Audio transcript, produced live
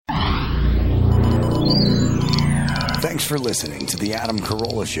Thanks for listening to The Adam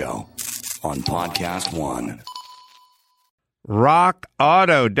Carolla Show on Podcast One.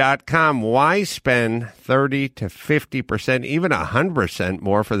 RockAuto.com. Why spend 30 to 50%, even 100%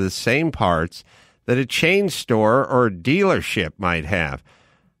 more for the same parts that a chain store or dealership might have?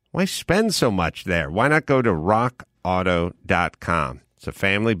 Why spend so much there? Why not go to RockAuto.com? It's a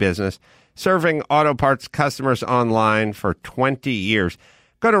family business serving auto parts customers online for 20 years.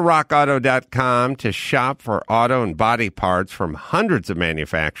 Go to RockAuto.com to shop for auto and body parts from hundreds of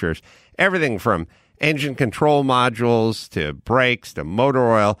manufacturers, everything from engine control modules to brakes to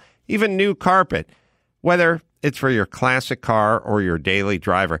motor oil, even new carpet. Whether it's for your classic car or your daily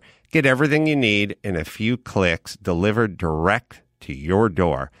driver, get everything you need in a few clicks delivered direct to your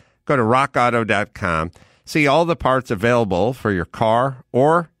door. Go to RockAuto.com. See all the parts available for your car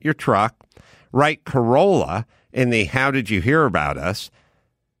or your truck. Write Carolla in the How Did You Hear About Us?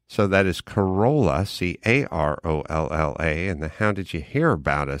 So that is Carolla, C-A-R-O-L-L-A, in the How Did You Hear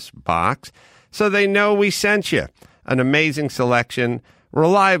About Us box, so they know we sent you. An amazing selection,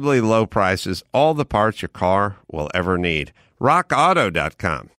 reliably low prices, all the parts your car will ever need.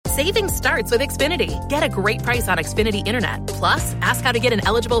 RockAuto.com. Saving starts with Xfinity. Get a great price on Xfinity Internet. Plus, ask how to get an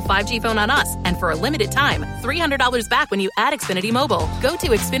eligible 5G phone on us. And for a limited time, $300 back when you add Xfinity Mobile. Go to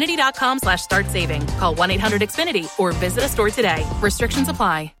Xfinity.com/start saving. Call 1-800-XFINITY or visit a store today. Restrictions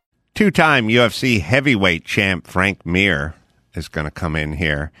apply. Two-time UFC heavyweight champ Frank Mir is going to come in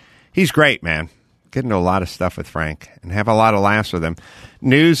here. He's great, man. Get into a lot of stuff with Frank and have a lot of laughs with him.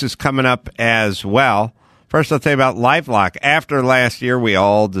 News is coming up as well. First, I'll tell you about LifeLock. After last year, we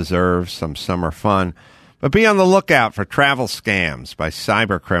all deserve some summer fun. But be on the lookout for travel scams by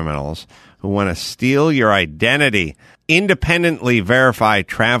cyber criminals who want to steal your identity. Independently verify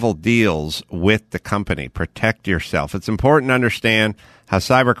travel deals with the company. Protect yourself. It's important to understand how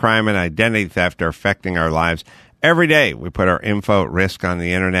cybercrime and identity theft are affecting our lives. Every day, we put our info at risk on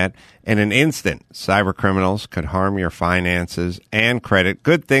the internet. In an instant, cyber criminals could harm your finances and credit.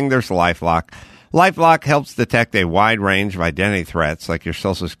 Good thing there's LifeLock. LifeLock helps detect a wide range of identity threats, like your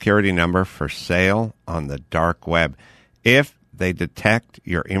Social Security number for sale on the dark web. If they detect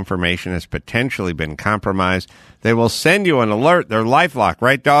your information has potentially been compromised, they will send you an alert. They're LifeLock,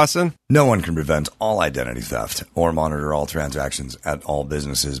 right, Dawson? No one can prevent all identity theft or monitor all transactions at all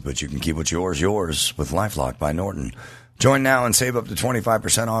businesses, but you can keep what's yours with LifeLock by Norton. Join now and save up to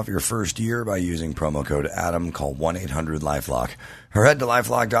 25% off your first year by using promo code ADAM. Call 1-800-LifeLock or head to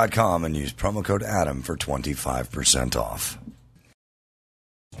LifeLock.com and use promo code ADAM for 25% off.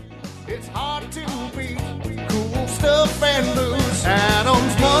 It's hard to beat cool stuff and loose.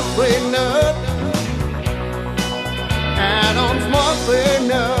 Adam's Monthly Nut. Adam's Monthly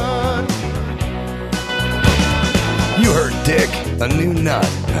Nut. You heard Dick. A new nut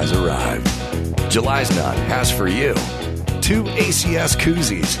has arrived. July's nut has for you 2 ACS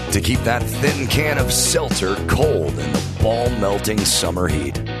koozies to keep that thin can of seltzer cold in the ball-melting summer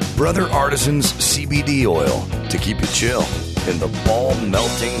heat. Brother Artisan's CBD oil to keep you chill in the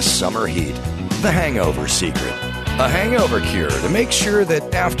ball-melting summer heat. The Hangover Secret. A hangover cure to make sure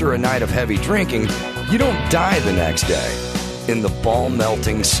that after a night of heavy drinking, you don't die the next day in the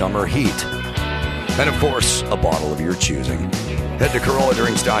ball-melting summer heat. And of course, a bottle of your choosing. Head to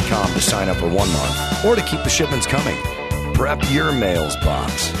CarollaDrinks.com to sign up for 1 month or to keep the shipments coming. Prep your mails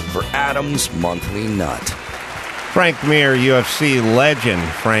box for Adam's Monthly Nut. Frank Mir, UFC legend.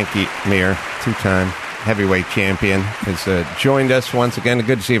 Frankie Mir, two-time heavyweight champion, has joined us once again.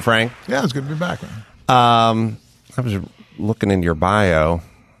 Good to see you, Frank. Yeah, it's good to be back, man. I was looking into your bio.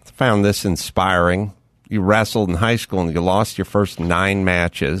 Found this inspiring. You wrestled in high school and you lost your first 9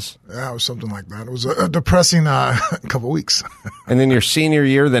 matches. Yeah, it was something like that. It was a depressing couple of weeks. And then your senior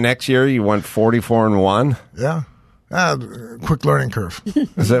year, the next year, you went 44-1. Yeah. Quick learning curve.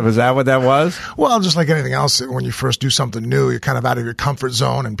 Was that what that was? Well, just like anything else, when you first do something new, you're kind of out of your comfort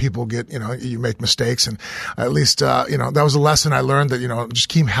zone and people get, you make mistakes. And at least, that was a lesson I learned that, just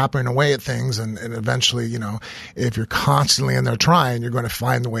keep hammering away at things. And eventually, if you're constantly in there trying, you're going to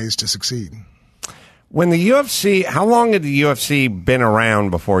find the ways to succeed. When the UFC, how long had the UFC been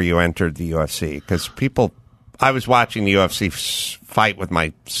around before you entered the UFC? Because I was watching the UFC fight with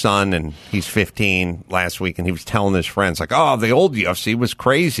my son, and he's 15 last week, and he was telling his friends, like, oh, the old UFC was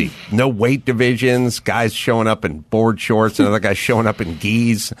crazy. No weight divisions, guys showing up in board shorts, another guy showing up in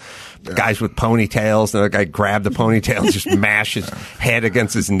gis, guys with ponytails, another guy grabbed the ponytail and just mashed his head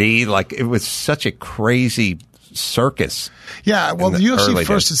against his knee. Like, it was such a crazy circus. Yeah, well, the early UFC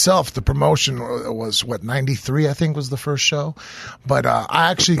first days. itself, the promotion was, 93, I think, was the first show. But I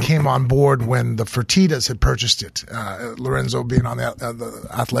actually came on board when the Fertittas had purchased it. Lorenzo, being on the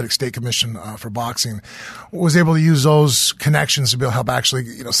Athletic State Commission for boxing, was able to use those connections to be able to help actually,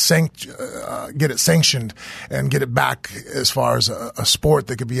 get it sanctioned and get it back as far as a sport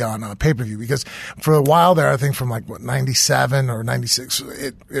that could be on pay-per-view. Because for a while there, I think from 97 or 96,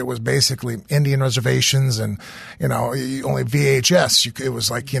 it was basically Indian reservations and, only VHS. It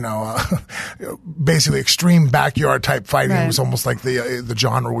was basically extreme backyard type fighting. Right. It was almost like the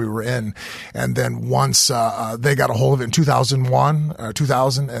genre we were in. And then once they got a hold of it in 2001 or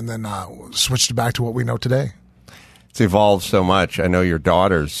 2000, and then switched it back to what we know today. It's evolved so much. I know your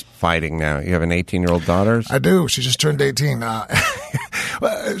daughter's fighting now. You have an 18-year-old daughter? I do. She just turned 18.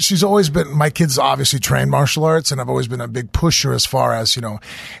 She's always been, my kids obviously train martial arts, and I've always been a big pusher as far as,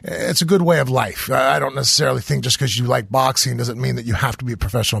 it's a good way of life. I don't necessarily think just because you like boxing doesn't mean that you have to be a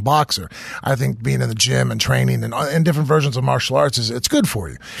professional boxer. I think being in the gym and training and different versions of martial arts it's good for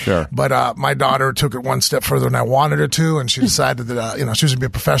you. Sure. But my daughter took it one step further than I wanted her to, and she decided that, she was going to be a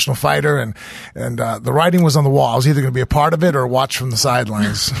professional fighter, and the writing was on the wall. I was either going to be a part of it or watch from the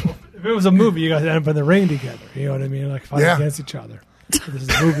sidelines. If it was a movie, you guys end up in the ring together. You know what I mean? Like fighting Yeah. against each other. This is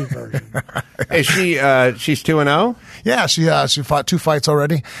the movie version. Is she? She's 2-0. Yeah, she fought 2 fights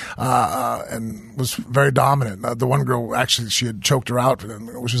already, and was very dominant. The one girl, actually, she had choked her out, and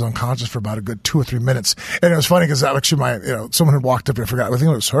she was unconscious for about a good 2 or 3 minutes. And it was funny because actually someone had walked up and I forgot. I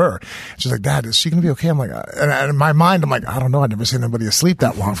think it was her. She's like, "Dad, is she going to be okay?" I'm like, and in my mind, I'm like, I don't know. I've never seen anybody asleep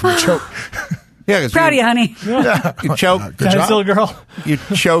that long from a choke. Yeah, Proud of you, honey. You choke. Good That job. little girl. You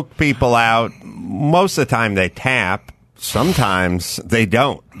choke people out. Most of the time, they tap. Sometimes they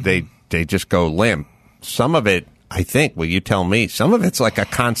don't. They just go limp. Some of it, I think, well, you tell me, some of it's like a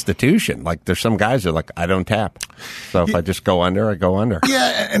constitution. Like there's some guys that are like, I don't tap. So if I just go under, I go under.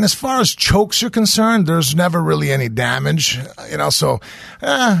 Yeah, and as far as chokes are concerned, there's never really any damage, so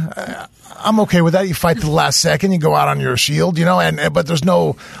I'm okay with that. You fight to the last second, you go out on your shield, but there's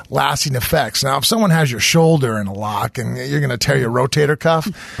no lasting effects. Now, if someone has your shoulder in a lock and you're going to tear your rotator cuff,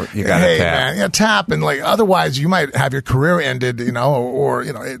 You gotta hey, tap. man, tap, and otherwise you might have your career ended, or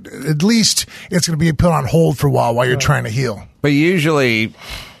at least it's going to be put on hold for a while you're trying to heal. But usually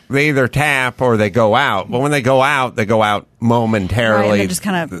they either tap or they go out. But when they go out momentarily. Right, and they just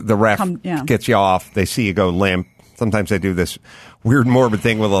kinda the ref gets you off. They see you go limp. Sometimes they do this weird morbid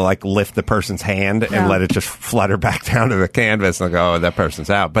thing where they'll lift the person's hand and let it just flutter back down to the canvas and they'll go, oh, that person's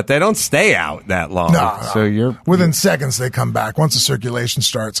out. But they don't stay out that long. No. So you're within seconds they come back. Once the circulation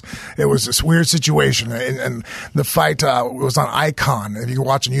starts, it was this weird situation, and the fight was on Icon. If you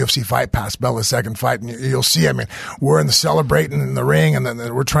watch a UFC Fight Pass, Bella's second fight, and you'll see. I mean, we're in the celebrating in the ring, and then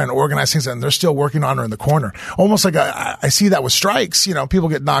we're trying to organize things, and they're still working on her in the corner. Almost like I see that with strikes. People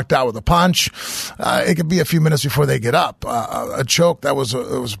get knocked out with a punch. It could be a few minutes before they get up. A choke. It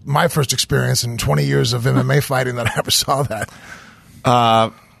was my first experience in 20 years of MMA fighting that I ever saw that.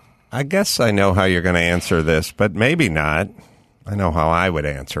 I guess I know how you're going to answer this, but maybe not. I know how I would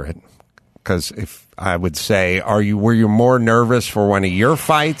answer it. Because if I would say, were you more nervous for one of your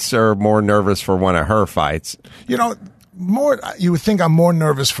fights or more nervous for one of her fights? You would think I'm more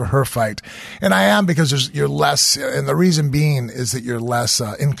nervous for her fight, and I am because you're less, and the reason being is that you're less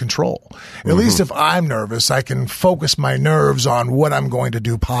in control. At least if I'm nervous, I can focus my nerves on what I'm going to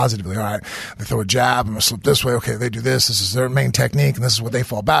do positively. All right, they throw a jab, I'm going to slip this way. Okay, they do this. This is their main technique, and this is what they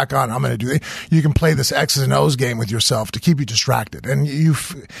fall back on. I'm going to do it. You can play this X's and O's game with yourself to keep you distracted, and you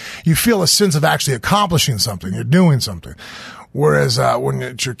feel a sense of actually accomplishing something. You're doing something. Whereas when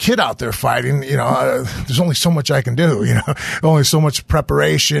it's your kid out there fighting, there's only so much I can do. Only so much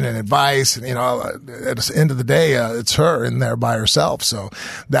preparation and advice. And at the end of the day, it's her in there by herself. So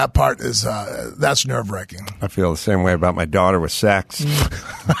that part is that's nerve wracking. I feel the same way about my daughter with sex.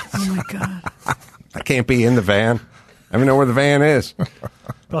 Oh my God. I can't be in the van. I don't even know where the van is.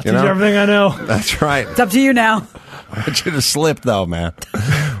 I'll teach you everything I know. That's right. It's up to you now. I want you to slip, though, man.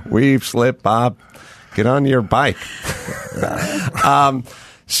 Weave, slip, Bob. Get on your bike.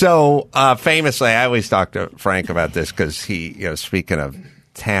 So famously, I always talk to Frank about this because he, speaking of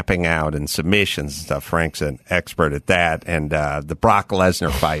tapping out and submissions and stuff, Frank's an expert at that. And the Brock Lesnar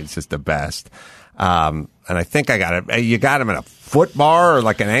fights is the best. And I think you got him in a foot bar or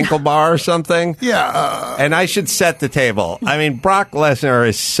like an ankle bar or something. Yeah. And I should set the table. I mean, Brock Lesnar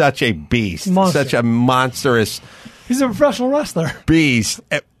is such a beast, such a monstrous. He's a professional wrestler. Beast.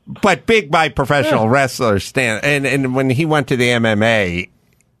 But big by professional wrestlers stand, and when he went to the MMA,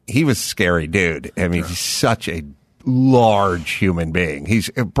 he was a scary dude. I mean, he's such a large human being.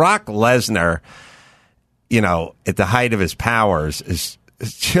 Brock Lesnar at the height of his powers, is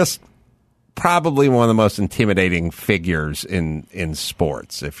just probably one of the most intimidating figures in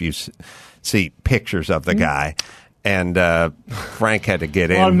sports. If you see pictures of the guy, and Frank had to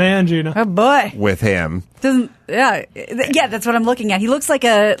get in man, Gina. Oh boy, with him. That's what I'm looking at. He looks like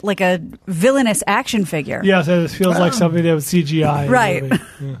a villainous action figure. Yes, it feels like something that was CGI. Right.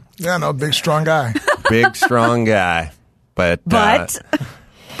 Yeah, no, big strong guy. Big strong guy, but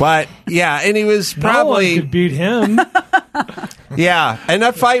yeah, and he was No probably one could beat him. Yeah, and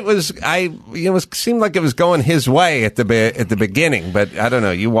that fight seemed like it was going his way at the beginning, but I don't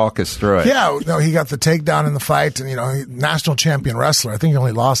know. You walk us through it. Yeah, no, he got the takedown in the fight, and national champion wrestler. I think he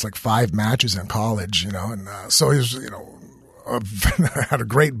only lost like 5 matches in college, and so he was, had a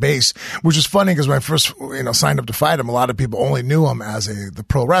great base, which is funny because when I first signed up to fight him, a lot of people only knew him as the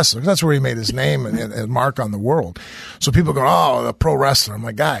pro wrestler. That's where he made his name and mark on the world. So people go, "Oh, the pro wrestler." I'm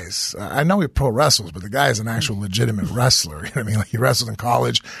like, guys, I know he pro wrestles, but the guy is an actual legitimate wrestler. You know what I mean? Like, he wrestled in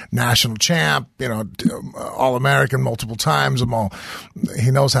college, national champ, All-American multiple times.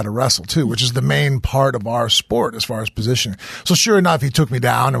 He knows how to wrestle too, which is the main part of our sport as far as positioning. So sure enough, he took me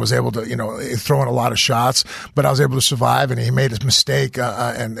down and was able to throw in a lot of shots, but I was able to survive, and he made his mistake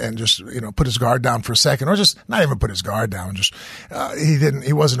and just put his guard down for a second, or just not even put his guard down. Just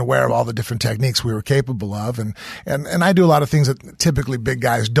he wasn't aware of all the different techniques we were capable of, and I do a lot of things that typically big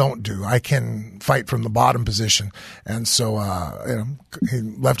guys don't do. I can fight from the bottom position, and so he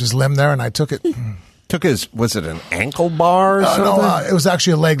left his limb there, and I took it. Was it an ankle bar or something? No, it was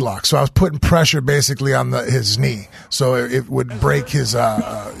actually a leg lock. So I was putting pressure basically on his knee, so it would break his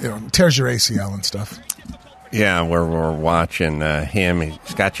tears your ACL and stuff. Yeah, where we're watching him.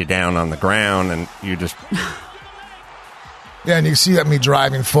 He's got you down on the ground, and you just... Yeah, and you see that me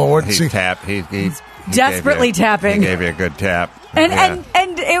driving forward. He desperately tapping. He gave you a good tap. And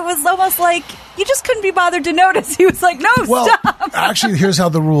it was almost like you just couldn't be bothered to notice. He was like, "No, stop." Actually, here's how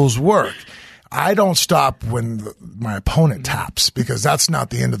the rules work. I don't stop when my opponent taps, because that's not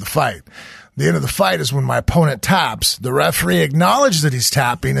the end of the fight. The end of the fight is when my opponent taps. The referee acknowledges that he's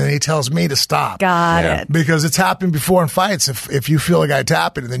tapping, and he tells me to stop. Got it. Because it's happened before in fights. If you feel a guy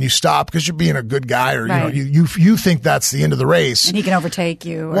tapping and then you stop because you're being a good guy, or right. you think that's the end of the race, and he can overtake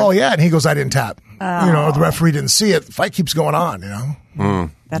you. Well, yeah, and he goes, "I didn't tap." Or the referee didn't see it. The fight keeps going on.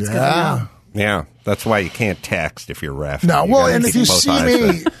 That's good to know. Yeah, that's why you can't text if you're ref. No, and if you see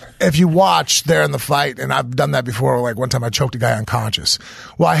me, if you watch there in the fight, and I've done that before, like one time I choked a guy unconscious.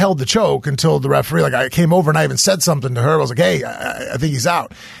 Well, I held the choke until the referee, I came over and I even said something to her. I was like, "Hey, I think he's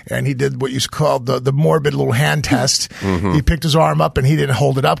out." And he did what you called the morbid little hand test. Mm-hmm. He picked his arm up and he didn't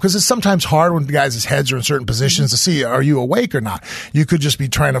hold it up, because it's sometimes hard when guys' heads are in certain positions to see, are you awake or not? You could just be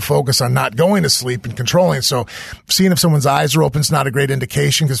trying to focus on not going to sleep and controlling. So seeing if someone's eyes are open is not a great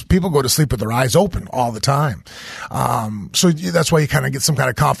indication, because people go to sleep with their eyes open all the time. So that's why you kind of get some kind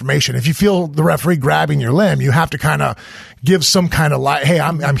of confirmation. If you feel the referee grabbing your limb, you have to kind of give some kind of "Hey,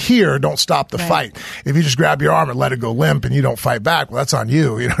 I'm here. Don't stop the fight." If you just grab your arm and let it go limp and you don't fight back, well, that's on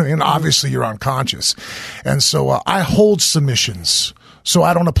you. And obviously you're unconscious. And so I hold submissions, so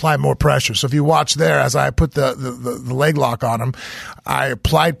I don't apply more pressure. So if you watch there, as I put the leg lock on him, I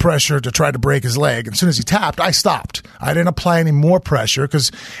applied pressure to try to break his leg. And as soon as he tapped, I stopped. I didn't apply any more pressure,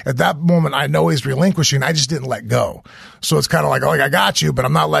 because at that moment I know he's relinquishing. I just didn't let go. So it's kind of like, I got you, but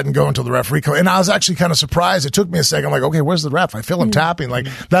I'm not letting go until the referee comes. And I was actually kind of surprised. It took me a second. I'm like, okay, where's the ref? I feel him tapping. Like,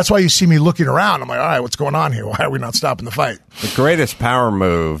 that's why you see me looking around. I'm like, all right, what's going on here? Why are we not stopping the fight? The greatest power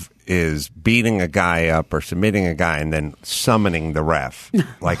move is beating a guy up or submitting a guy and then summoning the ref.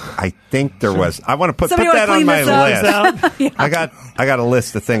 Like, I think there was. I want to put that on my list. Yeah. I got a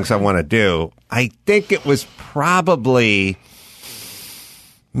list of things I want to do. I think it was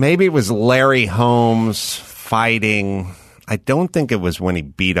maybe it was Larry Holmes fighting. I don't think it was when he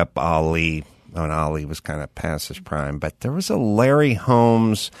beat up Ali, when Ali was kind of past his prime, but there was a Larry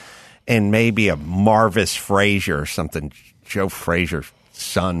Holmes and maybe a Marvis Frazier or something. Joe Frazier's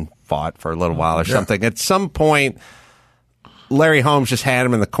son fought for a little while or something. At some point, Larry Holmes just had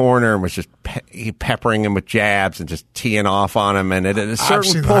him in the corner and was just peppering him with jabs and just teeing off on him. And at a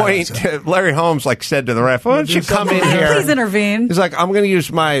certain point, Larry Holmes said to the ref, "Why don't you come in here? Please intervene." He's like, "I'm going to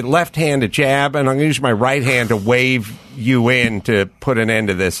use my left hand to jab, and I'm going to use my right hand to wave you in to put an end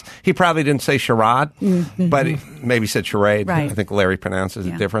to this." He probably didn't say charade, but he maybe said charade. Right. I think Larry pronounces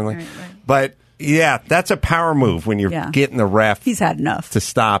it differently. Right. But yeah, that's a power move when you're getting the ref. He's had enough to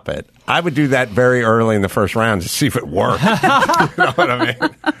stop it. I would do that very early in the first round to see if it worked. You know what I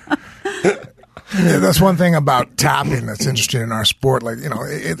mean? That's one thing about tapping that's interesting in our sport. Like,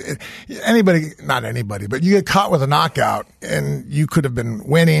 not anybody, but you get caught with a knockout and you could have been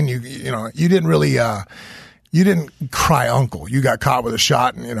winning. You didn't really, you didn't cry uncle. You got caught with a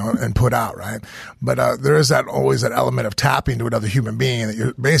shot and put out, right? But there is always that element of tapping to another human being that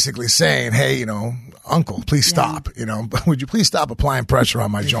you're basically saying, hey, uncle, please stop. Would you please stop applying pressure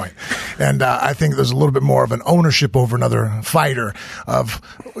on my joint? And I think there's a little bit more of an ownership over another fighter of,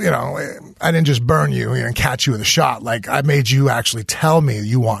 I didn't just burn you and catch you with a shot. Like, I made you actually tell me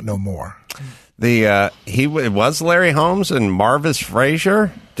you want no more. It was Larry Holmes and Marvis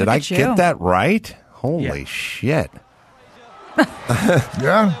Frazier. Did I get that right? Holy shit.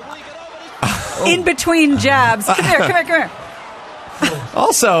 Yeah. In between jabs. Come here.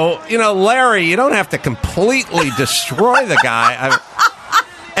 Also, Larry, you don't have to completely destroy the guy.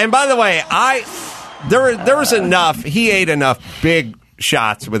 And by the way, there was enough. He ate enough big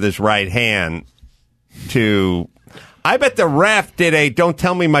shots with his right hand to. I bet the ref did a "don't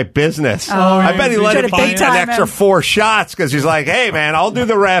tell me my business." I bet he let him eat an extra 4 shots because he's like, "Hey, man, I'll do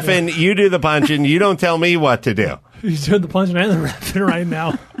the reffing, you do the punching, you don't tell me what to do." He's doing the punching and the reffing right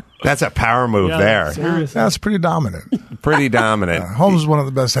now. That's a power move there. Seriously. That's pretty dominant. Pretty dominant. Holmes is one of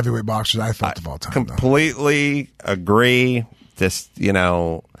the best heavyweight boxers I thought of all time. Completely agree. Just,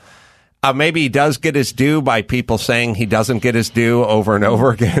 maybe he does get his due by people saying he doesn't get his due over and over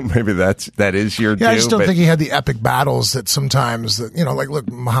again. Maybe that is your due. I just don't think he had the epic battles that sometimes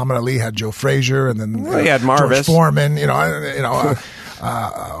look, Muhammad Ali had Joe Frazier and then he had Marvis. George Foreman.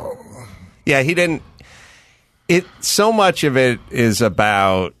 Yeah, he didn't. So much of it is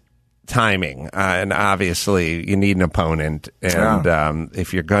about timing, and obviously you need an opponent. And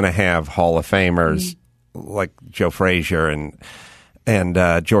if you're going to have Hall of Famers like Joe Frazier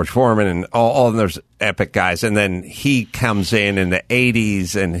and George Foreman and all those epic guys, and then he comes in the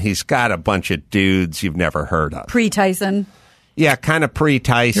 80s and he's got a bunch of dudes you've never heard of. Pre-Tyson. Yeah, kind of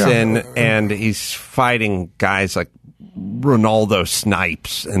pre-Tyson, and he's fighting guys like Ronaldo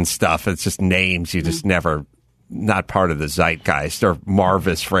Snipes and stuff. It's just names you just never... Not part of the zeitgeist, or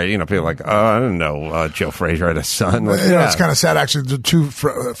Marvis Frazier. People are like, I don't know, Joe Frazier had a son. Like, it's kind of sad, actually. The 2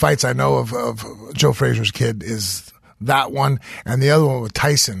 fights I know of Joe Frazier's kid is that one, and the other one with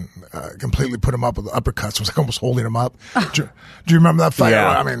Tyson completely put him up with the uppercuts. It was like almost holding him up. Do you remember that fight?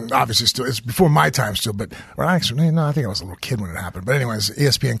 Yeah. I mean, obviously, still it's before my time, still, but actually, no, I think I was a little kid when it happened. But anyways,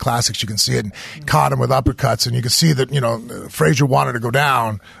 ESPN Classics, you can see it, and caught him with uppercuts, and you can see that Frazier wanted to go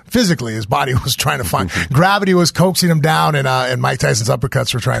down physically. His body was trying to find gravity was coaxing him down, and Mike Tyson's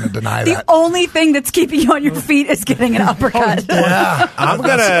uppercuts were trying to deny that. The only thing that's keeping you on your feet is getting an uppercut. Yeah,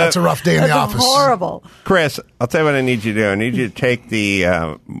 that's a rough day in the office. Horrible. Chris, I'll tell you what I need you to do. I need you to take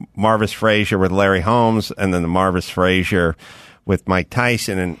the Marvis Frazier with Larry Holmes and then the Marvis Frazier with Mike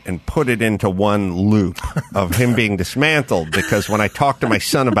Tyson and put it into one loop of him being dismantled, because when I talk to my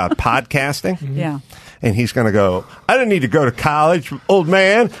son about podcasting, and he's going to go, I don't need to go to college, old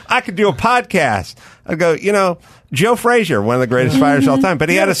man. I could do a podcast. I go, Joe Frazier, one of the greatest fighters of all time, but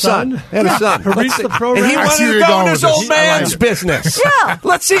he had a son. He had a son. Who reached the pro and he rank. wanted to go in his old man's business. Yeah.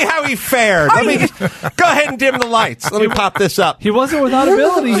 Let's see how he fared. Let me go ahead and dim the lights. Let me pop this up. He wasn't without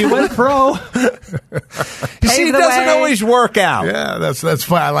ability. He went pro. You see, it doesn't always work out. Yeah, that's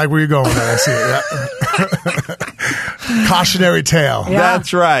fine. I like where you're going with that. I see it. Yeah. Cautionary tale. Yeah.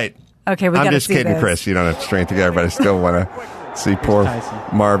 That's right. Okay, we I'm gotta just see kidding, this. Chris. You don't have to string it together, but I still want to see poor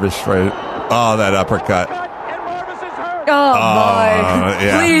Marvis Frazier. Oh, that uppercut. Oh, boy.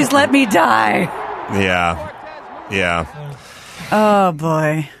 Yeah. Please let me die. Yeah. Oh,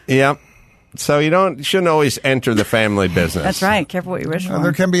 boy. Yep. So you shouldn't always enter the family business. That's right. Careful what you wish for.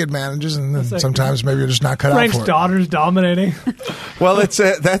 There can be advantages, and then sometimes maybe you're just not cut out Frank's for it. daughter's dominating. Well,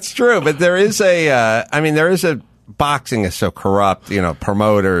 that's true, but there is a boxing is so corrupt,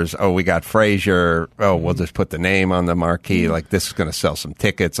 promoters, we got Frazier, we'll just put the name on the marquee, like this is going to sell some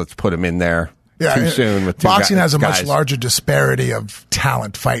tickets, let's put him in there. Too soon with boxing has a guys. much larger disparity of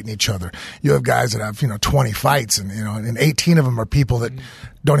talent fighting each other. You have guys that have 20 fights, and 18 of them are people that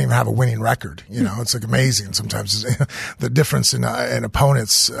don't even have a winning record. It's like amazing sometimes the difference in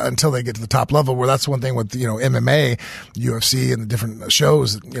opponents until they get to the top level. Where that's one thing with MMA, UFC, and the different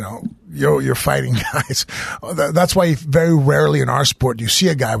shows. You're fighting guys. That's why very rarely in our sport do you see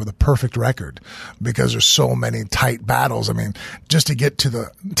a guy with a perfect record, because there's so many tight battles. I mean, just to get to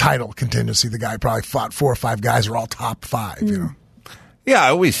the title contingency, the guy probably fought 4 or 5 guys who are all top 5. Yeah, I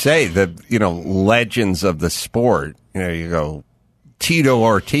always say that legends of the sport. You go Tito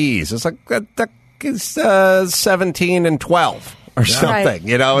Ortiz. It's like that is 17 and 12. or something.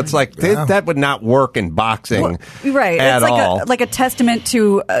 You know, it's like that would not work in boxing, right? At it's like all. like a testament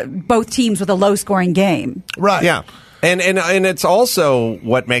to both teams with a low-scoring game, right? Yeah, and it's also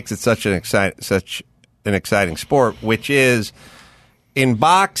what makes it such an exciting sport, which is in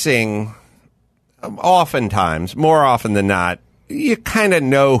boxing. Oftentimes, more often than not, you kind of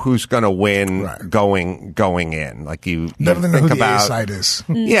know who's going to win going in. Like you never know think who about, the A side is.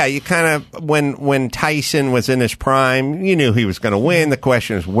 Yeah, you kind of when Tyson was in his prime, you knew he was going to win. The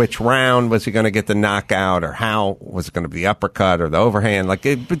question is which round was he going to get the knockout, or how was it going to be the uppercut or the overhand?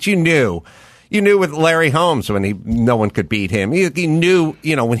 But you knew. You knew with Larry Holmes when no one could beat him. He knew,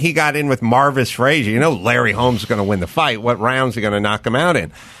 when he got in with Marvis Frazier, Larry Holmes is going to win the fight. What rounds are going to knock him out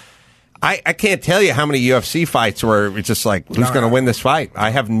in? I can't tell you how many UFC fights where it's just like, who's going to win this fight? I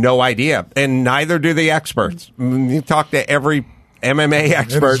have no idea. And neither do the experts. You talk to every MMA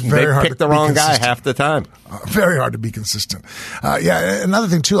expert, and they pick the wrong guy half the time. Very hard to be consistent. Another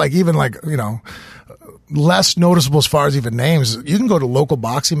thing, too, less noticeable as far as even names. You can go to local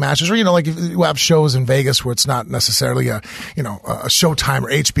boxing matches, or if you have shows in Vegas where it's not necessarily a Showtime or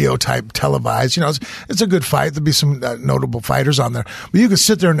HBO type televised. It's a good fight. There'll be some notable fighters on there, but you can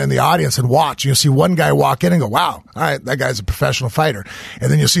sit there in the audience and watch. You'll see one guy walk in and go, "Wow, all right, that guy's a professional fighter," and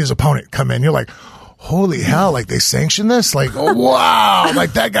then you'll see his opponent come in. You're like, holy hell, they sanction this? Oh, wow,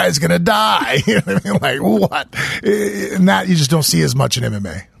 that guy's going to die. You know what I mean? What? And that you just don't see as much in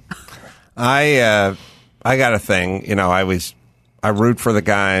MMA. I got a thing, I root for the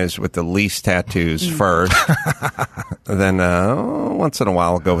guys with the least tattoos first. Then once in a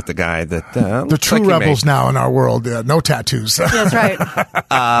while I'll go with the guy that the true rebels now in our world, no tattoos. That's right.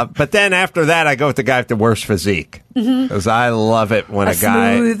 But then after that I go with the guy with the worst physique. Because I love it when a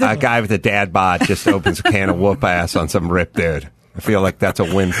guy with a dad bod just opens a can of whoop ass on some ripped dude. I feel like that's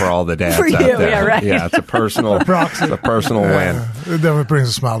a win for all the dads for you, out there. Yeah, right. Yeah, it's a personal win. It definitely brings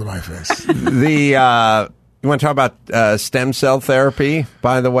a smile to my face. You want to talk about stem cell therapy,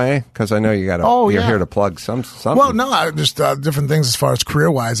 by the way? Because I know you're here to plug something. Well, no, just different things as far as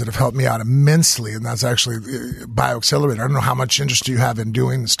career-wise that have helped me out immensely, and that's actually BioAccelerator. I don't know how much interest you have in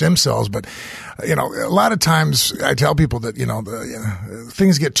doing stem cells, but a lot of times I tell people that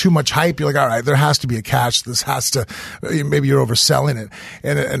things get too much hype. You're like, all right, there has to be a catch. This has to. Maybe you're overselling it,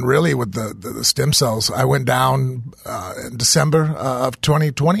 and really with the stem cells, I went down in December of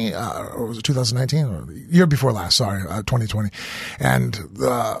 2020, or was it 2019 or the year before last? Sorry, 2020, and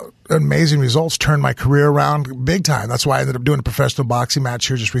amazing results turned my career around big time. That's why I ended up doing a professional boxing match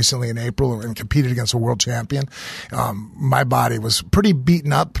here just recently in April and competed against a world champion. My body was pretty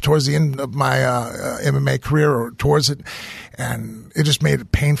beaten up towards the end of my MMA career, or towards it, and it just made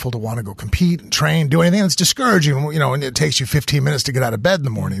it painful to want to go compete and train, do anything. It's discouraging, and it takes you 15 minutes to get out of bed in the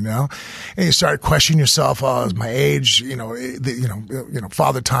morning, and you start questioning yourself. Oh, is my age,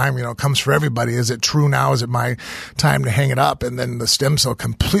 father time, comes for everybody. Is it true now? Is it my time to hang it up? And then the stem cell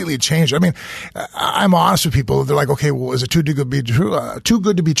completely changed. I mean, I'm honest with people. They're like, okay, well, is it too good to be true? Too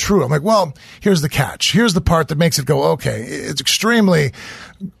good to be true. I'm like, well, here's the catch. Here's the part that makes it go, okay. It's extremely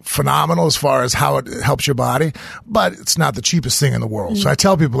phenomenal as far as how it helps your body, but it's not the cheapest thing in the world. So I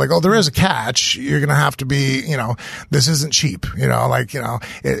tell people there is a catch. You're going to have to be, this isn't cheap, you are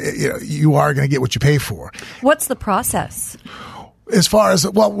going to get what you pay for. What's the process? As far as,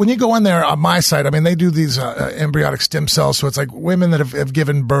 when you go in there on my site, they do these embryonic stem cells. So it's like women that have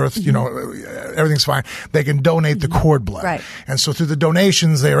given birth, everything's fine. They can donate the cord blood. Right. And so through the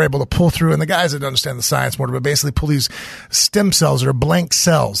donations, they are able to pull through, and the guys that understand the science more, but basically pull these stem cells that are blank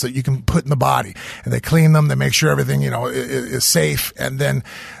cells that you can put in the body, and they clean them. They make sure everything, is safe. And then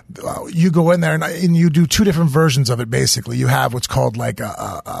you go in there and you do two different versions of it. Basically, you have what's called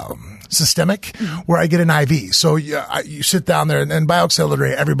a systemic, where I get an IV. So you sit down there, and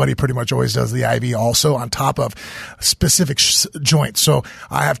BioAccelerator, everybody pretty much always does the IV also on top of specific joints. So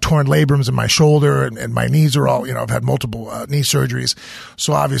I have torn labrums in my shoulder, and my knees are all, I've had multiple knee surgeries.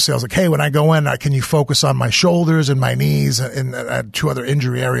 So obviously I was like, hey, when I go in, can you focus on my shoulders and my knees, and I had two other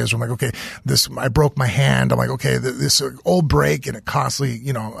injury areas where I'm like, okay, I broke my hand. I'm like, okay, this old break, and it constantly,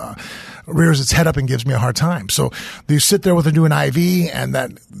 rears its head up and gives me a hard time. So you sit there with a new IV, and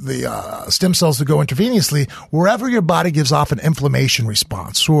that the stem cells that go intravenously wherever your body gives off an inflammation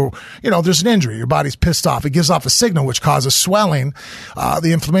response. So, there's an injury, your body's pissed off. It gives off a signal which causes swelling,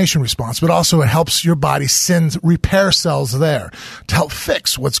 the inflammation response, but also it helps your body send repair cells there to help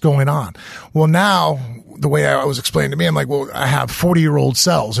fix what's going on. Well, now the way I was explained to me, I'm like, well, I have 40-year-old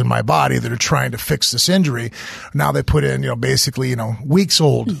cells in my body that are trying to fix this injury. Now they put in, basically,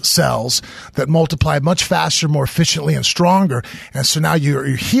 weeks-old cells that multiply much faster, more efficiently, and stronger. And so now your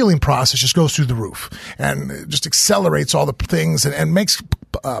healing process just goes through the roof and it just accelerates all the things and makes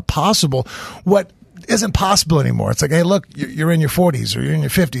possible what isn't possible anymore. It's like, hey, look, you're in your 40s or you're in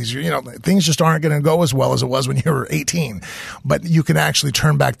your 50s. Things just aren't going to go as well as it was when you were 18. But you can actually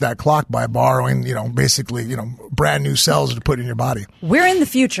turn back that clock by borrowing, basically, brand new cells to put in your body. We're in the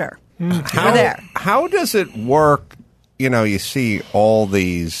future. We're there. How does it work? You see all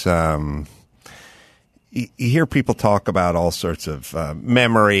these. You hear people talk about all sorts of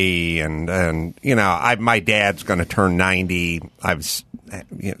memory and my dad's going to turn 90. I was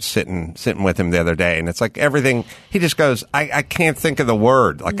sitting with him the other day, and it's like everything. He just goes, I can't think of the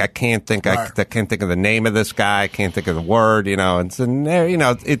word. Like I can't think I can't think of the name of this guy. I can't think of the word.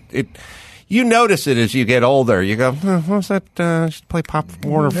 It. You notice it as you get older. You go, what was that? I used to play Pop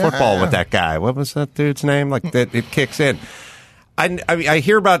Warner football with that guy. What was that dude's name? Like that, it kicks in. I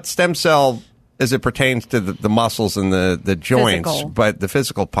hear about stem cell as it pertains to the muscles and the joints, but the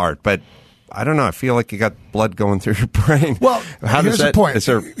physical part. But I don't know. I feel like you got blood going through your brain. Well, here's the point.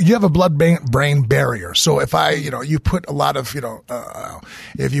 You have a blood-brain barrier. So if you put a lot of,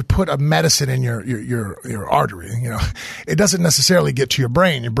 if you put a medicine in your artery, it doesn't necessarily get to your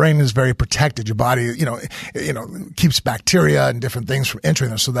brain. Your brain is very protected. Your body, keeps bacteria and different things from entering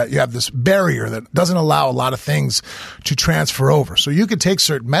there, so that you have this barrier that doesn't allow a lot of things to transfer over. So you could take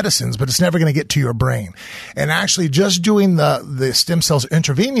certain medicines, but it's never going to get to your brain. And actually, just doing the stem cells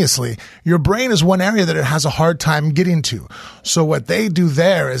intravenously, your brain is one area that it has a hard time getting to. So what they do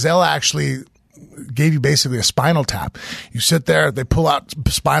there is they'll actually give you basically a spinal tap. You sit there, they pull out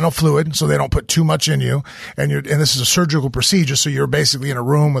spinal fluid so they don't put too much in you. And this is a surgical procedure. So you're basically in a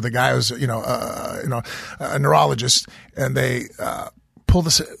room with a guy who's, a neurologist, and they,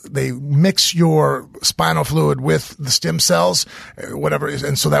 they mix your spinal fluid with the stem cells, whatever it is.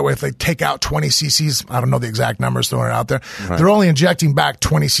 And so that way, if they take out 20 cc's, I don't know the exact numbers, throwing it out there, they're only injecting back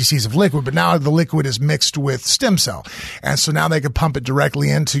 20 cc's of liquid, but now the liquid is mixed with stem cell. And so now they can pump it directly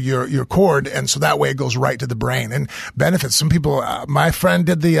into your cord. And so that way it goes right to the brain and benefits. Some people, my friend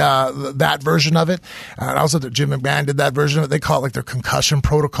did that version of it. And also Jim McMahon did that version of it. They call it like their concussion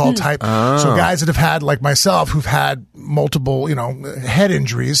protocol type. So guys that have had, like myself, who've had multiple, head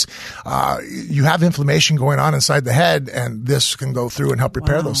injuries, you have inflammation going on inside the head, and this can go through and help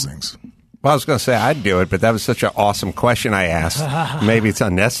repair those things. Well, I was going to say I'd do it, but that was such an awesome question I asked. Maybe it's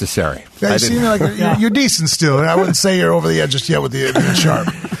unnecessary. Yeah, you seem like you're decent still. I wouldn't say you're over the edge just yet with the sharp.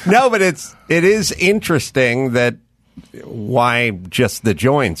 No, but it is interesting that why just the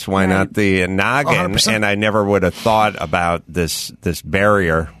joints? Why not the noggin? 100%. And I never would have thought about this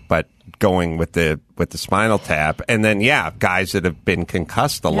barrier, but going with the spinal tap, and then guys that have been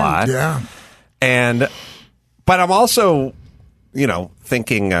concussed a lot. Yeah. But I'm also,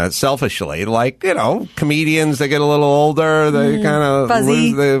 thinking selfishly, like, comedians, they get a little older, they kind of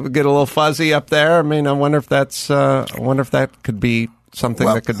they get a little fuzzy up there. I mean, I wonder if that could be something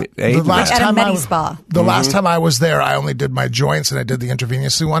that could be the last time I was there, I only did my joints and I did the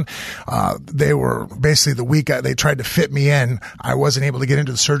intravenously one. They were basically the week they tried to fit me in. I wasn't able to get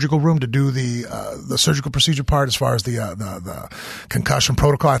into the surgical room to do the surgical procedure part as far as the concussion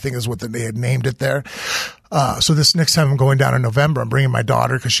protocol, I think is what they had named it there. So this next time I'm going down in November, I'm bringing my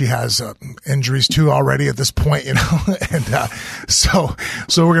daughter because she has injuries too already at this point, and so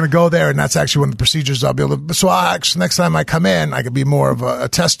we're going to go there, and that's actually one of the procedures I'll be able to. So next time I come in, I could be more of a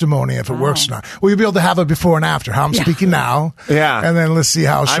testimony if it works or not. Well, you'll be able to have a before and after, how I'm speaking now, and then let's see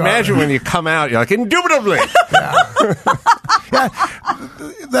how. I imagine when you come out, you're like, indubitably.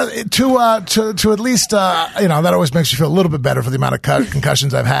 To at least that always makes you feel a little bit better for the amount of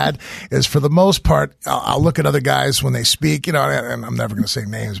concussions I've had. Is for the most part, I'll look at other guys when they speak, and I'm never going to say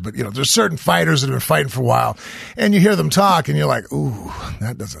names, but there's certain fighters that have been fighting for a while, and you hear them talk, and you're like, ooh,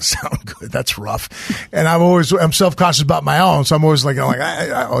 that doesn't sound good. That's rough. And I'm self-conscious about my own, so I'm always like,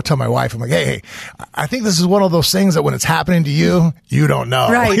 I'll tell my wife, I'm like, hey, I think this is one of those things that when it's happening to you, you don't know.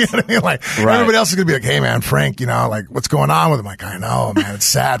 Right. You know what I mean? Like everybody else is going to be like, hey man, Frank, like what's going on with him? Like, I know, man, it's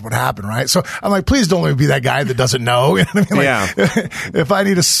sad what happened, right? So I'm like, please don't let me be that guy that doesn't know. You know what I mean? Like, if I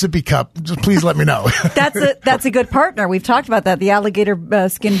need a sippy cup, just please let me know. That's a good partner. We've talked about that. The alligator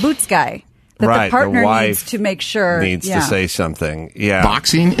skin boots guy. That the partner needs to make sure. Needs to say something. Yeah.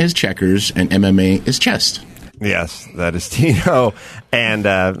 Boxing is checkers and MMA is chess. Yes, that is Tino. And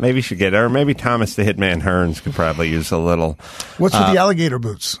maybe you should get her. Maybe Thomas the Hitman Hearns could probably use a little. What's with the alligator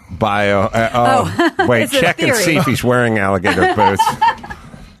boots? Wait, check and see if he's wearing alligator boots.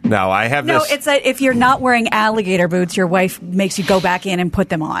 No, I have No, this. it's that if you're not wearing alligator boots, your wife makes you go back in and put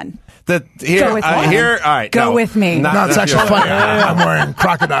them on. Go with me. All right, go with me. No, it's actually funny. I'm wearing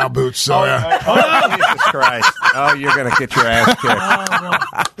crocodile boots, so yeah. Oh, Jesus Christ. Oh, you're going to get your ass kicked.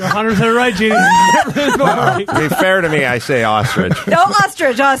 You're 100% right, Gene. To be fair to me, I say ostrich. No,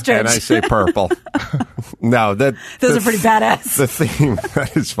 ostrich. And I say purple. No, those are pretty badass. The theme,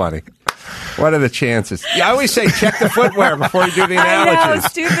 that is funny. What are the chances? I always say check the footwear before you do the analogies. I know,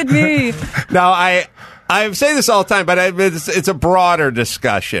 stupid me. No, I say this all the time, but it's a broader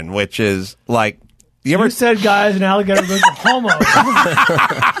discussion, which is like, you said guys in alligator boots are homos.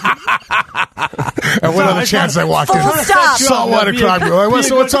 And what other chance I walked in? Stop. Saltwater crocodile.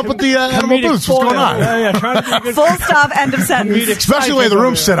 So what's up with the animal boots? What's going on? Yeah, trying to be a good full stop, end of sentence. Especially the way the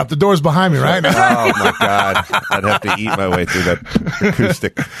room's set up. The door's behind me, right? Oh, my God. I'd have to eat my way through that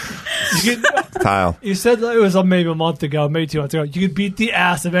acoustic tile. You said it was maybe a month ago, maybe 2 months ago. You could beat the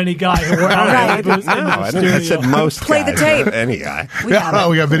ass of any guy who wore alligator boots in the studio. I said most Play guys, the tape. Any guy. We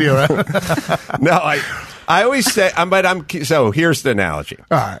got video, right? No, I always say, so here's the analogy.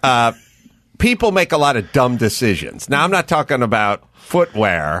 All right. People make a lot of dumb decisions. Now, I'm not talking about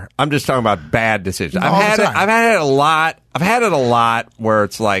footwear. I'm just talking about bad decisions. I've had it a lot. I've had it a lot where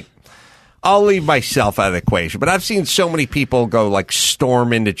it's like, I'll leave myself out of the equation. But I've seen so many people go like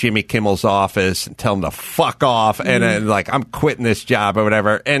storm into Jimmy Kimmel's office and tell him to fuck off. And then like, I'm quitting this job or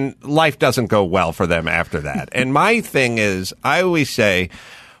whatever. And life doesn't go well for them after that. And my thing is, I always say,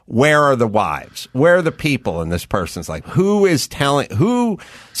 where are the wives? Where are the people in this person's life?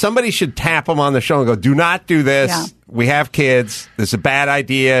 Somebody should tap them on the shoulder and go, do not do this. Yeah. We have kids. This is a bad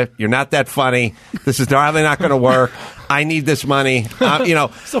idea. You're not that funny. This is probably not going to work. I need this money.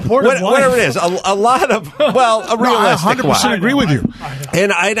 Supportive wife. Whatever it is. A lot of, a realistic I 100% agree with you.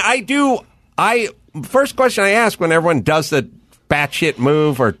 And first question I ask when everyone does the batshit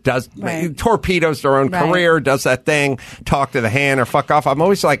move or torpedoes their own career, does that thing, talk to the hand or fuck off. I'm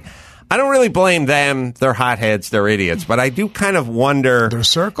always like, I don't really blame them. They're hotheads. They're idiots. But I do kind of wonder, their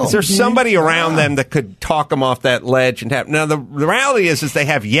circle. Is there somebody around them that could talk them off that ledge? Now, the reality is they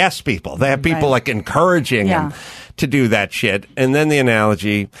have yes people. They have people like encouraging them to do that shit. And then the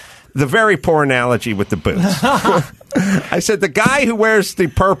analogy, the very poor analogy with the boots. I said the guy who wears the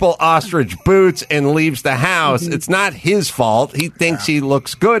purple ostrich boots and leaves the house, it's not his fault. He thinks he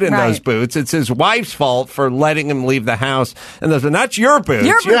looks good in those boots. It's his wife's fault for letting him leave the house. And those are not your boots.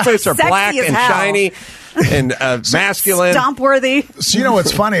 Your boots are black and shiny and masculine. Stomp-worthy. So you know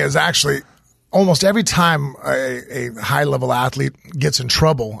what's funny is actually almost every time a high-level athlete gets in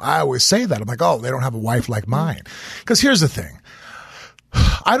trouble, I always say that. I'm like, oh, they don't have a wife like mine. Because here's the thing.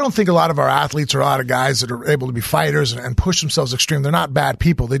 I don't think a lot of our athletes are a lot of guys that are able to be fighters and push themselves extreme. They're not bad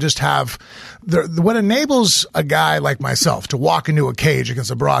people. They just have what enables a guy like myself to walk into a cage against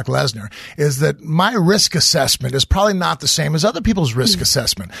a Brock Lesnar is that my risk assessment is probably not the same as other people's risk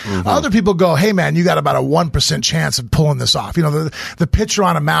assessment. Mm-hmm. Other people go, hey man, you got about a 1% chance of pulling this off. You know, the pitcher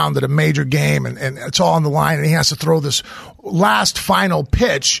on a mound at a major game and it's all on the line and he has to throw this last final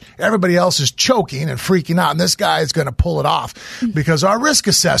pitch. Everybody else is choking and freaking out and this guy is going to pull it off because our risk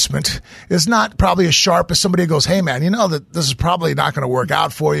assessment is not probably as sharp as somebody who goes, hey man, you know that this is probably not going to work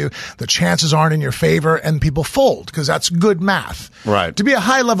out for you. The chances aren't in your favor and people fold because that's good math. Right. To be a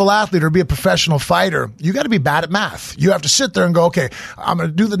high level athlete or be a professional fighter, you got to be bad at math. You have to sit there and go, okay, I'm going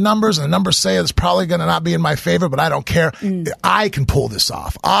to do the numbers and the numbers say it's probably going to not be in my favor, but I don't care. I can pull this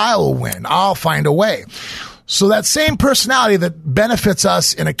off. I'll win. I'll find a way. So that same personality that benefits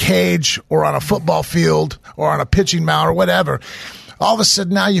us in a cage or on a football field or on a pitching mound or whatever, all of a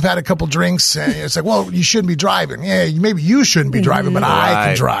sudden now you've had a couple drinks and it's like, well, you shouldn't be driving. Yeah, maybe you shouldn't be driving, but I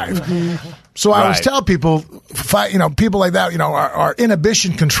can drive. So I always tell people, people like that, our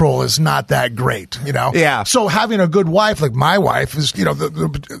inhibition control is not that great, Yeah. So having a good wife, like my wife is,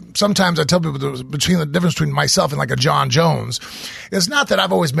 sometimes I tell people the difference between myself and like a John Jones is not that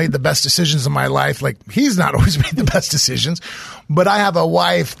I've always made the best decisions in my life. Like he's not always made the best decisions, but I have a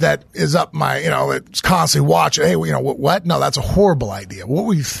wife that is up it's constantly watching. Hey, what? No, that's a horrible idea. What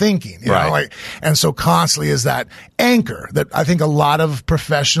were you thinking? And so constantly is that anchor that I think a lot of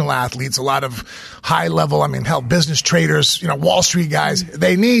professional athletes, a lot of high level, business traders, Wall Street guys,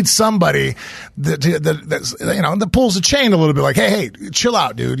 they need somebody that pulls the chain a little bit like, hey, chill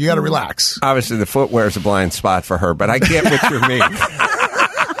out, dude. You got to relax. Obviously, the footwear is a blind spot for her, but I get what you mean.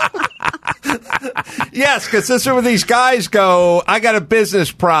 Yes, because this is where these guys go, I got a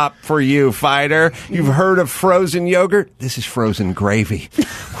business prop for you, fighter. You've heard of frozen yogurt? This is frozen gravy.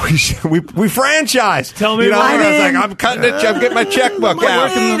 We franchise. Tell me I more. was like, I'm cutting it. I'm getting my checkbook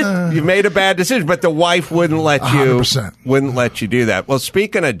out. You made a bad decision, but the wife wouldn't let you. 100%. Wouldn't let you do that. Well,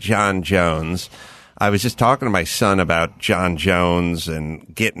 speaking of John Jones, I was just talking to my son about John Jones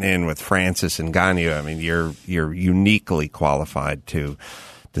and getting in with Francis Ngannou. I mean, you're uniquely qualified to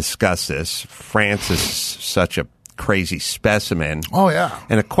discuss this. Francis is such a crazy specimen. Oh, yeah.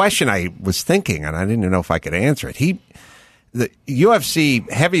 And a question I was thinking, and I didn't know if I could answer it. The UFC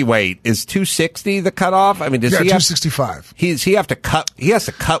heavyweight is 260 the cutoff. I mean, does he have 265? He has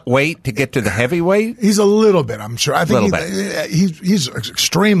to cut weight to get to the heavyweight. He's a little bit, I'm sure. I think he's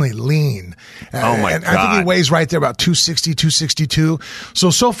extremely lean. Oh my God! I think he weighs right there about 260, 262.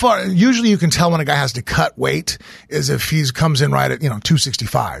 So far, usually you can tell when a guy has to cut weight is if he comes in right at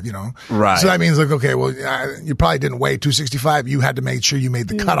 265. Right. So that means like, okay, well, you probably didn't weigh 265. You had to make sure you made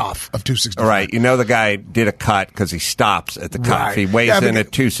the cutoff of 265. Right. The guy did a cut because he stops at the cut. Right. If he weighs in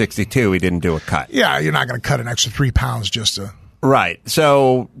at 262, he didn't do a cut. Yeah, you're not going to cut an extra 3 pounds just to. Right.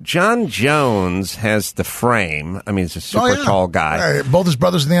 So John Jones has the frame. I mean, he's a super tall guy. Both his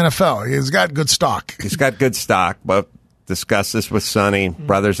brothers in the NFL. He's got good stock. He's got good stock, but discussed this with Sonny.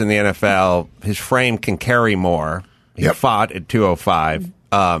 Brothers in the NFL. His frame can carry more. He fought at 205.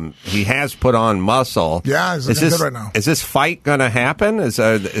 He has put on muscle. Yeah, he's looking good right now. Is this fight going to happen?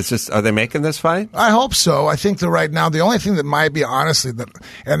 Are they making this fight? I hope so. I think that right now, the only thing that might be, honestly,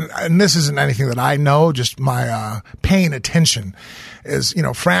 and this isn't anything that I know, just my paying attention, is,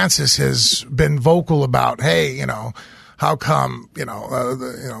 Francis has been vocal about, hey, how come,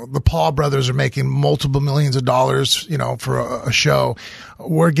 the Paul brothers are making multiple millions of dollars, for a show.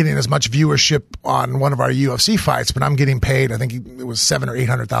 We're getting as much viewership on one of our UFC fights, but I'm getting paid, I think it was $700,000 or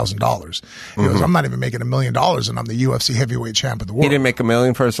 $800,000. He goes, I'm not even making $1 million, and I'm the UFC heavyweight champ of the world. He didn't make $1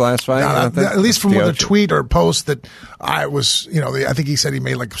 million for his last fight? At least from the tweet or post that I was, I think he said he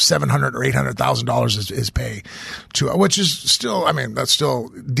made like $700,000 or $800,000 his pay, which is still, that's still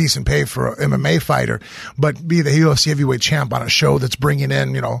decent pay for an MMA fighter, but be the UFC heavyweight champ on a show that's bringing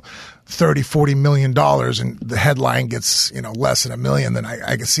in, $30-40 million, and the headline gets less than $1 million, then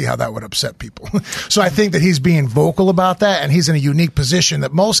I can see how that would upset people. So I think that he's being vocal about that, and he's in a unique position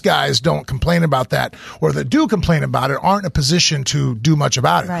that most guys don't complain about that, or that do complain about it aren't in a position to do much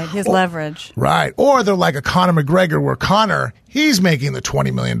about it. Right, his leverage. Right, or they're like a Conor McGregor, where Conor, he's making the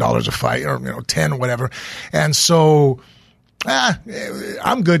 $20 million a fight, or 10 or whatever, and so.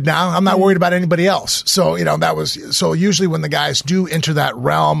 I'm good now. I'm not worried about anybody else. So, so usually when the guys do enter that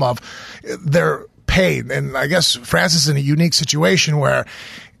realm of they're paid, and I guess Francis is in a unique situation where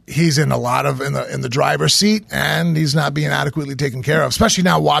he's in a lot of in the driver's seat, and he's not being adequately taken care of, especially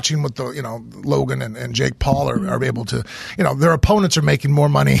now watching with the, Logan and Jake Paul are able to, their opponents are making more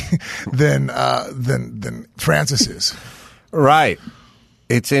money than Francis is. Right.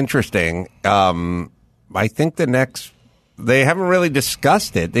 It's interesting. I think they haven't really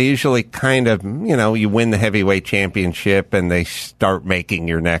discussed it. They usually kind of, you win the heavyweight championship and they start making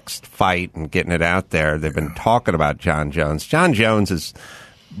your next fight and getting it out there. They've been talking about John Jones. John Jones is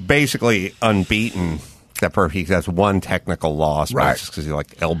basically unbeaten, except for he has one technical loss, right? Because he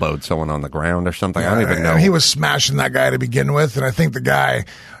elbowed someone on the ground or something. Yeah, I don't even know. He was smashing that guy to begin with, and I think the guy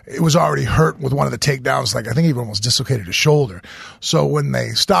was already hurt with one of the takedowns. I think he almost dislocated his shoulder. So when they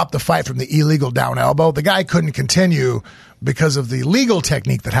stopped the fight from the illegal down elbow, the guy couldn't continue because of the legal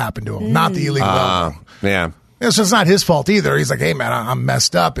technique that happened to him, not the illegal elbow. Yeah. So it's not his fault either. He's like, hey, man, I'm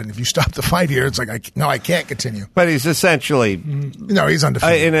messed up, and if you stop the fight here, it's like, I can't continue. But he's essentially... No, he's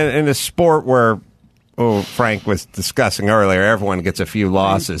undefeated. In a sport where... Frank was discussing earlier, everyone gets a few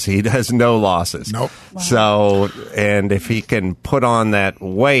losses. He has no losses. Nope. Wow. So, and if he can put on that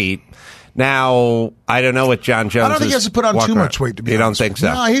weight, now, I don't know what John Jones is. I don't think he has to put on too much weight, to be honest. You don't think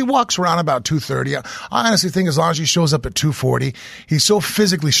so? No, he walks around about 230. I honestly think as long as he shows up at 240, he's so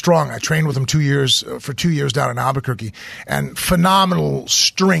physically strong. I trained with him for 2 years down in Albuquerque, and phenomenal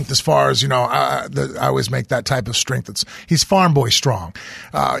strength as far as, I always make that type of strength. He's farm boy strong.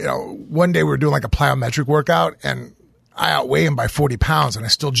 One day we were doing like a plyometric workout, and I outweigh him by 40 pounds, and I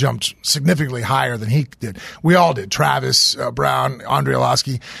still jumped significantly higher than he did. We all did. Travis, Brown, Andre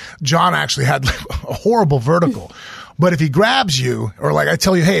Arlovski. John actually had a horrible vertical. But if he grabs you, or I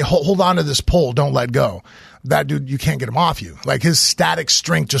tell you, hey, hold on to this pole, don't let go, that dude, you can't get him off you. His static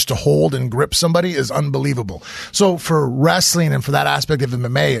strength just to hold and grip somebody is unbelievable. So for wrestling and for that aspect of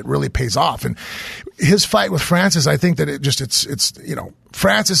MMA, it really pays off. And his fight with Francis, I think that it's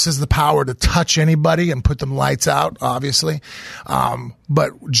Francis has the power to touch anybody and put them lights out, obviously.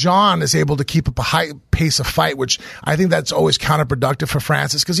 But John is able to keep up a high pace of fight, which I think that's always counterproductive for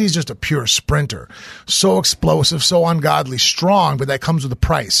Francis because he's just a pure sprinter. So explosive, so ungodly strong, but that comes with a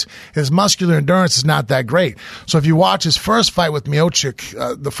price. His muscular endurance is not that great. So if you watch his first fight with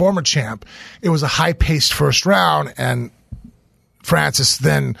Miocic, the former champ, it was a high-paced first round, and Francis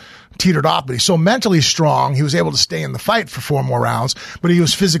then teetered off, but he's so mentally strong, he was able to stay in the fight for 4 more rounds, but he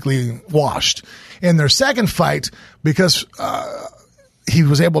was physically washed. In their second fight, because he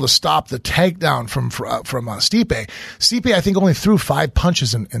was able to stop the takedown from Stipe. Stipe, I think, only threw 5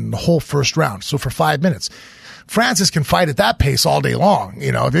 punches in the whole first round, so for 5 minutes. Francis can fight at that pace all day long.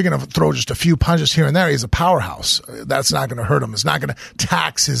 If you're going to throw just a few punches here and there, he's a powerhouse. That's not going to hurt him. It's not going to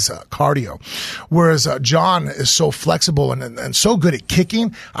tax his cardio. Whereas John is so flexible and so good at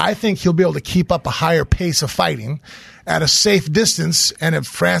kicking, I think he'll be able to keep up a higher pace of fighting at a safe distance. And if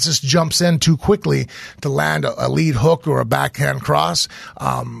Francis jumps in too quickly to land a lead hook or a backhand cross,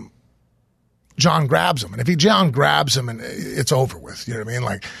 John grabs him. And if John grabs him, and it's over with. You know what I mean?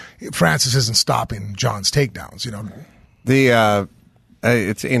 Like, Francis isn't stopping John's takedowns,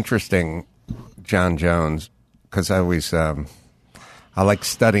 It's interesting, John Jones, because I always I like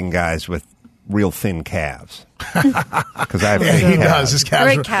studying guys with real thin calves. Because I have he does. His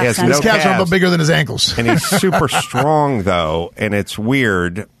calves are a little bigger than his ankles. And he's super strong, though, and it's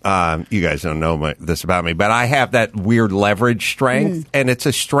weird. You guys don't know this about me, but I have that weird leverage strength, and it's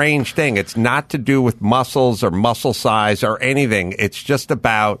a strange thing. It's not to do with muscles or muscle size or anything. It's just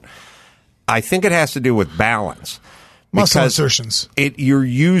about, I think it has to do with balance. Muscle insertions.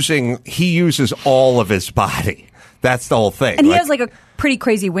 He uses all of his body. That's the whole thing. And he has like a pretty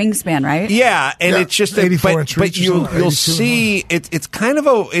crazy wingspan, right? Yeah, and it's just 84 inch reach. But you'll see it's kind of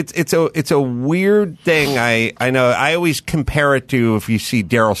a weird thing. I know. I always compare it to if you see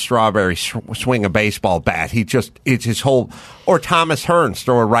Darryl Strawberry swing a baseball bat. It's his whole, or Thomas Hearns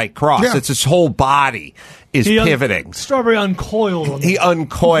throw a right cross. Yeah. It's his whole body is pivoting. Strawberry uncoiled. He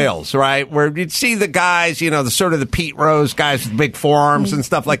uncoils, right? Where you'd see the guys, the sort of the Pete Rose guys with big forearms and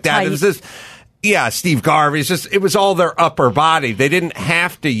stuff like that. It was this. Yeah, Steve Garvey. It was all their upper body. They didn't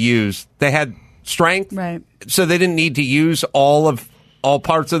have to use. They had strength, right? So they didn't need to use all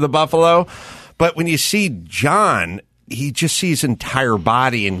parts of the buffalo. But when you see John, he just sees entire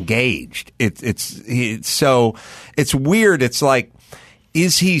body engaged. It's weird. It's like,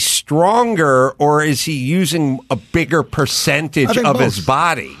 is he stronger or is he using a bigger percentage of his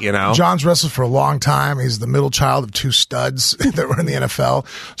body, John's wrestled for a long time. He's the middle child of 2 studs that were in the NFL.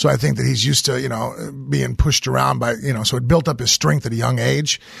 So I think that he's used to, being pushed around by, so it built up his strength at a young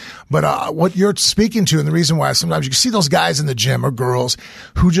age. But what you're speaking to, and the reason why sometimes you see those guys in the gym or girls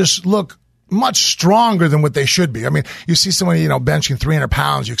who just look much stronger than what they should be. I mean, you see someone, benching 300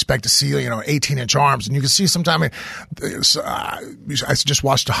 pounds, you expect to see, 18-inch arms. And you can see sometimes, I just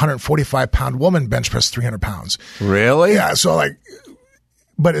watched a 145-pound woman bench press 300 pounds. Really? Yeah. So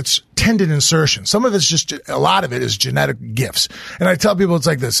but it's tendon insertion. Some of it's a lot of it is genetic gifts. And I tell people it's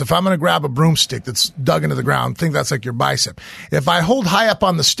like this. If I'm going to grab a broomstick that's dug into the ground, think that's like your bicep. If I hold high up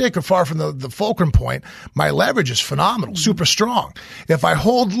on the stick or far from the fulcrum point, my leverage is phenomenal, super strong. If I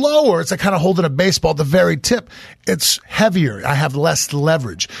hold lower, it's like kind of holding a baseball at the very tip. It's heavier. I have less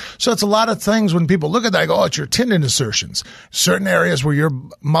leverage. So it's a lot of things when people look at that, I go, it's your tendon insertions. Certain areas where your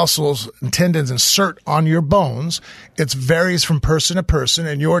muscles and tendons insert on your bones, it varies from person to person,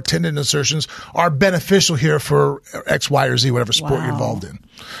 and your tendon insertions are beneficial here for X, Y, or Z, whatever sport you're involved in.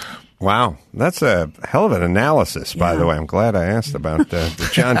 Wow. That's a hell of an analysis, by the way. I'm glad I asked about the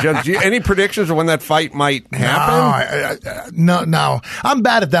John Jones. Any predictions of when that fight might happen? No. I'm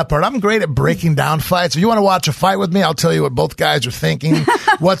bad at that part. I'm great at breaking down fights. If you want to watch a fight with me, I'll tell you what both guys are thinking,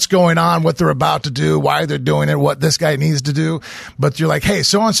 what's going on, what they're about to do, why they're doing it, what this guy needs to do. But you're like, hey,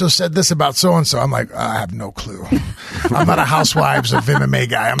 so-and-so said this about so-and-so. I'm like, I have no clue. I'm not a Housewives of MMA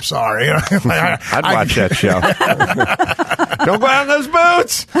guy. I'm sorry. I'd watch that show. Don't go out in those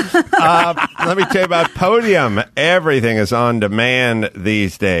boots. Let me tell you about Podium. Everything is on demand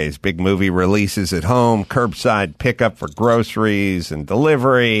these days. Big movie releases at home, curbside pickup for groceries and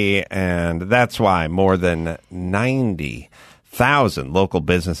delivery, and that's why more than 90,000 local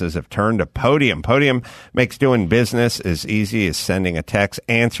businesses have turned to Podium. Podium makes doing business as easy as sending a text,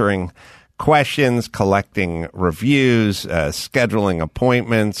 answering questions, collecting reviews, scheduling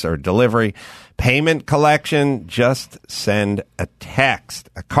appointments or delivery. Payment collection, just send a text.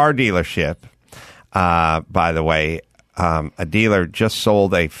 A car dealership, by the way, a dealer just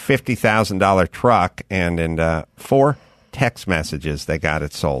sold a $50,000 truck, and in 4 text messages, they got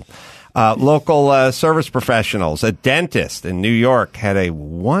it sold. Local service professionals, a dentist in New York had a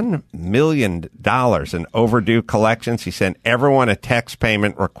 $1 million in overdue collections. He sent everyone a text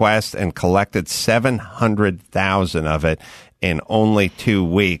payment request and collected $700,000 of it in only 2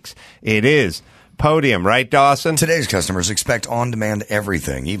 weeks. It is Podium, right, Dawson? Today's customers expect on-demand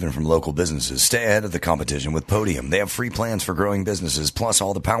everything, even from local businesses. Stay ahead of the competition with Podium. They have free plans for growing businesses, plus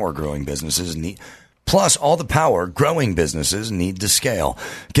all the power growing businesses need to scale.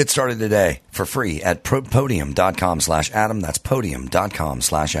 Get started today for free at podium.com/Adam. That's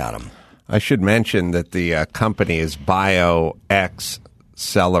podium.com/Adam. I should mention that the company is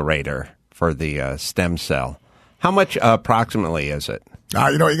BioAccelerator for the stem cell. How much approximately is it?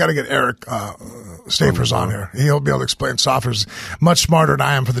 You got to get Eric Stafers on here. He'll be able to explain. Software's much smarter than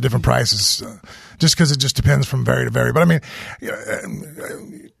I am for the different prices, just because it just depends from vary to vary. But I mean,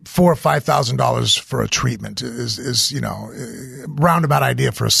 $4,000 or $5,000 for a treatment is roundabout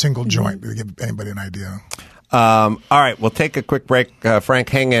idea for a single joint, to give anybody an idea. All right, we'll take a quick break. Frank,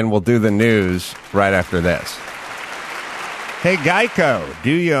 hang in. We'll do the news right after this. Hey, Geico,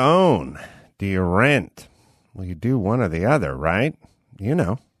 do you own? Do you rent? Well, you do one or the other, right?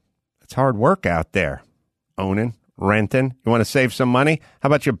 It's hard work out there. Owning, renting. You want to save some money? How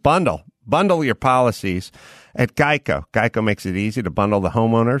about you bundle? Bundle your policies at Geico. Geico makes it easy to bundle the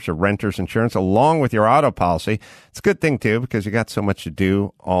homeowners or renters insurance along with your auto policy. It's a good thing, too, because you got so much to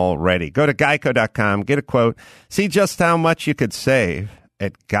do already. Go to geico.com, get a quote, see just how much you could save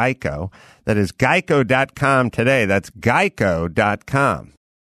at Geico. That is geico.com today. That's geico.com.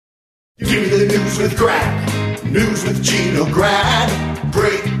 Give me the news with Grad. News with Gino Grad.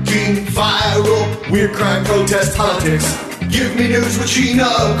 Breaking, viral, weird crime, protest, politics. Give me news with Gino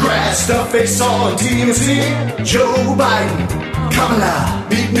Grad. Stuff they saw on TMZ. Joe Biden, Kamala.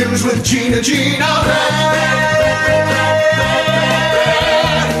 Meet news with Gino Grad.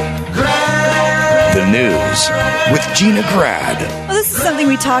 The news with Gina Grad. Well, this is something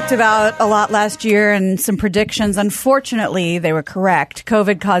we talked about a lot last year and some predictions. Unfortunately, they were correct.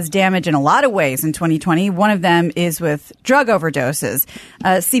 COVID caused damage in a lot of ways in 2020. One of them is with drug overdoses.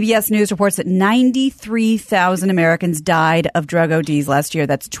 CBS News reports that 93,000 Americans died of drug ODs last year.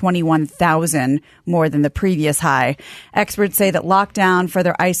 That's 21,000 more than the previous high. Experts say that lockdown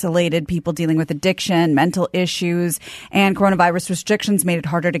further isolated people dealing with addiction, mental issues, and coronavirus restrictions made it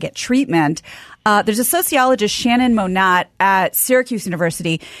harder to get treatment. There's a sociologist, Shannon Monat at Syracuse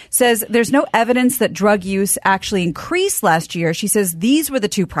University, says there's no evidence that drug use actually increased last year. She says these were the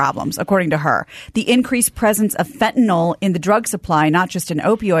two problems, according to her. The increased presence of fentanyl in the drug supply, not just in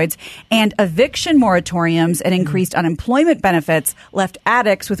opioids, and eviction moratoriums and increased unemployment benefits left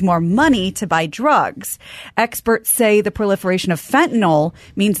addicts with more money to buy drugs. Experts say the proliferation of fentanyl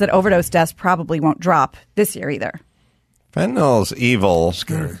means that overdose deaths probably won't drop this year either. Fentanyl's evil,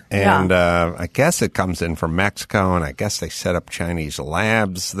 and I guess it comes in from Mexico, and I guess they set up Chinese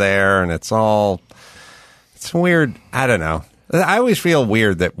labs there, and it's weird. I don't know. I always feel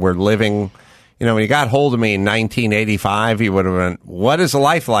weird that we're living, when you got hold of me in 1985, you would have been, what is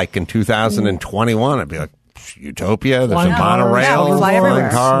life like in 2021? I'd be like, utopia. There's a monorail, flying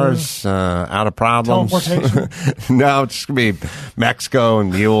cars, out of problems. No, it's just going to be Mexico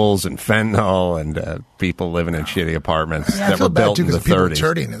and mules and fentanyl and people living in shitty apartments that were built in the 30s. People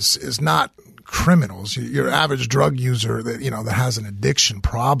turning is not criminals. Your average drug user that that has an addiction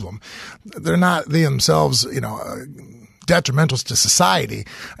problem, they're not themselves detrimental to society.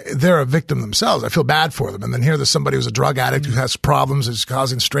 They're a victim themselves. I feel bad for them. And then here there's somebody who's a drug addict who has problems, is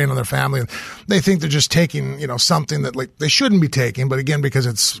causing strain on their family. And they think they're just taking, something that they shouldn't be taking. But again, because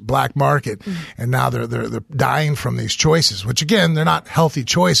it's black market and now they're dying from these choices, which again, they're not healthy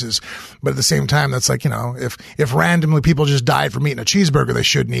choices. But at the same time, that's like, if randomly people just died from eating a cheeseburger they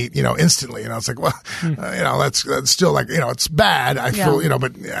shouldn't eat, instantly, it's like, well, that's still like, it's bad. I feel,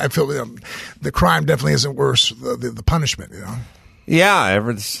 but I feel the crime definitely isn't worse. The punishment. Yeah,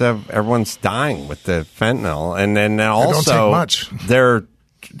 everyone's dying with the fentanyl, and then also don't take much. They're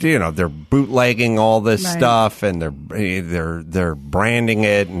bootlegging all this stuff, and they're branding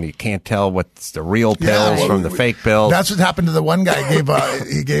it, and you can't tell what's the real pills from the fake pills. That's what happened to the one guy.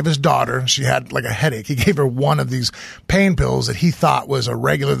 He gave his daughter. She had like a headache. He gave her one of these pain pills that he thought was a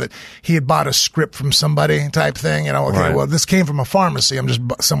regular, that he had bought a script from somebody type thing. Well, this came from a pharmacy.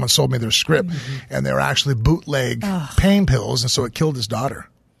 Someone sold me their script, and they were actually bootleg pain pills, and so it killed his daughter.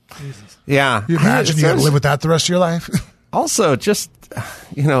 Jesus. Yeah, you imagine you got to live with that the rest of your life. Also, just,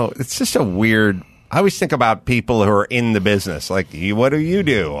 it's just a weird, I always think about people who are in the business. Like, what do you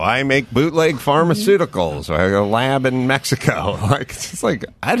do? I make bootleg pharmaceuticals. I have a lab in Mexico. It's just like,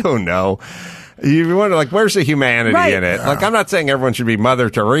 I don't know. You wonder, like, where's the humanity Right. in it? Like, I'm not saying everyone should be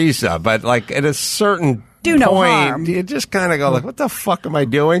Mother Teresa, but, like, at a certain Do no point, harm. you just kind of go, like, what the fuck am I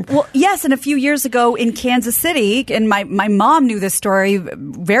doing? Well, yes, and a few years ago in Kansas City, and my mom knew this story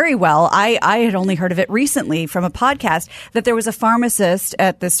very well. I had only heard of it recently from a podcast, that there was a pharmacist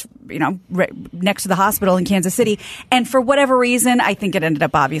at this, next to the hospital in Kansas City, and for whatever reason, I think it ended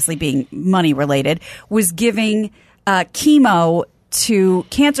up obviously being money related, was giving chemo to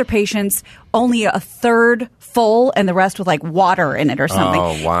cancer patients only a third full and the rest with like water in it or something.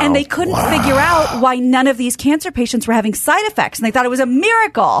 Oh, wow. And they couldn't figure out why none of these cancer patients were having side effects. And they thought it was a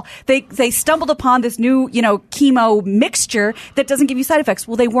miracle. They stumbled upon this new, chemo mixture that doesn't give you side effects.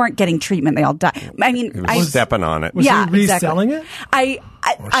 Well, they weren't getting treatment. They all died. I mean, He was stepping on it. Was he reselling it? I'm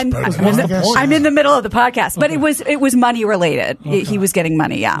in the middle of the podcast, but it was money related. Okay. He was getting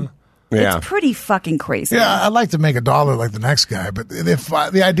money. Yeah. Yeah. It's pretty fucking crazy. Yeah, I'd like to make $1 like the next guy, but if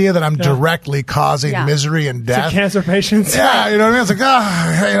the idea that I'm directly causing misery and death, to cancer patients, yeah, you know what I mean. It's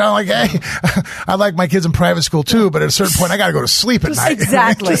like, hey, I like my kids in private school too, but at a certain point, I got to go to sleep at night.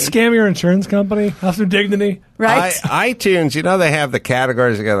 Exactly. Just scam your insurance company, have some dignity, right? iTunes, they have the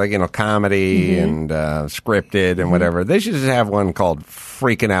categories. They got like comedy and scripted and whatever. They should just have one called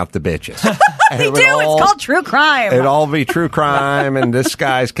 "Freaking Out the Bitches." They do. It's called true crime. It'd all be true crime, and this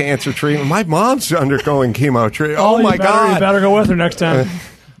guy's cancer treatment. My mom's undergoing chemo treatment. Oh my God! You better go with her next time.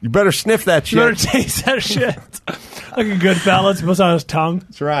 You better sniff that shit. You better taste that shit. Like a good balance puts on his tongue.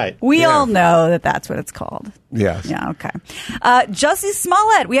 That's right. We all know that that's what it's called. Yes. Yeah, okay. Jussie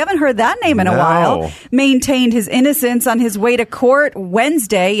Smollett, we haven't heard that name in a while, maintained his innocence on his way to court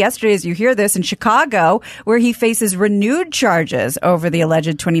yesterday as you hear this, in Chicago, where he faces renewed charges over the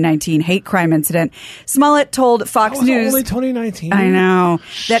alleged 2019 hate crime incident. Smollett told Fox News. Only 2019? I know.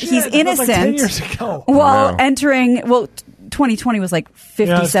 That Shit, he's innocent. That was like 10 years ago. While entering, 2020 was like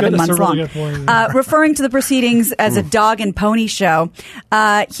 57 months long. Referring to the proceedings as a dog and pony show,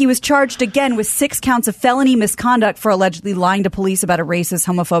 he was charged again with 6 counts of felony misconduct for allegedly lying to police about a racist,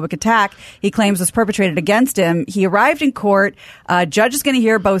 homophobic attack he claims was perpetrated against him. He arrived in court. Judge is going to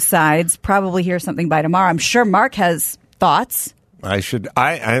hear both sides, probably hear something by tomorrow. I'm sure Mark has thoughts.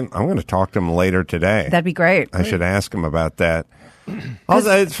 I'm going to talk to him later today. That'd be great. I should ask him about that.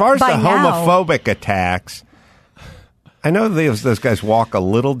 Also, as far as the homophobic attacks, I know those guys walk a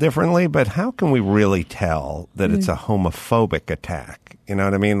little differently, but how can we really tell that it's a homophobic attack? You know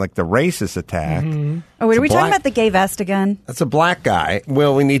what I mean? Like the racist attack. Mm-hmm. Oh, wait, are we talking about the gay vest again? That's a black guy.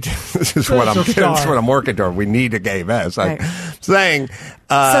 Well, we need to. This is what I'm working toward. We need a gay vest. Right. I'm saying. So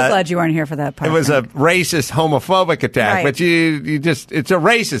glad you weren't here for that part. It was a racist, homophobic attack, but you just, it's a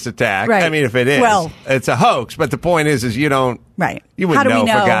racist attack. Right. I mean, if it is, it's a hoax. But the point is you don't. Right. You wouldn't know if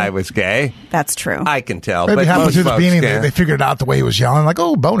a guy was gay. That's true. I can tell. Maybe but halfway through the beanie, they figured it out the way he was yelling. Like,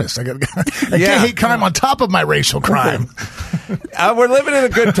 oh, bonus! I get hate crime on top of my racial crime. We're living in a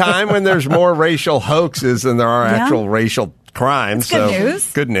good time when there's more racial hoaxes than there are actual racial crimes. That's good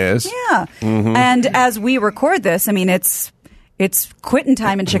news. Good news. Yeah. Mm-hmm. And as we record this, I mean, it's quitting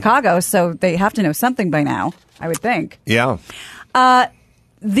time in Chicago, so they have to know something by now, I would think. Yeah.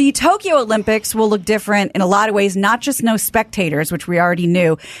 The Tokyo Olympics will look different in a lot of ways, not just no spectators, which we already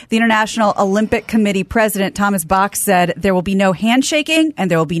knew. The International Olympic Committee president, Thomas Bach, said there will be no handshaking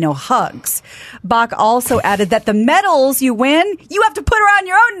and there will be no hugs. Bach also added that the medals you win, you have to put around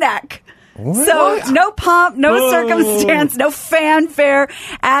your own neck. What? So no pomp, no circumstance, no fanfare.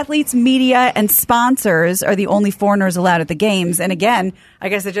 Athletes, media, and sponsors are the only foreigners allowed at the games. And again, I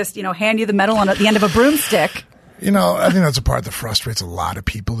guess they just, hand you the medal at the end of a broomstick. I think that's a part that frustrates a lot of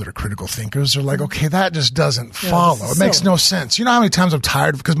people that are critical thinkers. They're like, okay, that just doesn't follow. It makes no sense. You know how many times I'm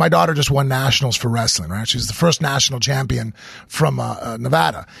tired? Because my daughter just won nationals for wrestling, right? She's the first national champion from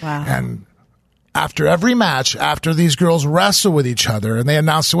Nevada. Wow. And after every match, after these girls wrestle with each other and they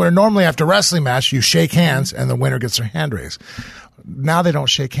announce the winner, normally after a wrestling match, you shake hands and the winner gets their hand raised. Now they don't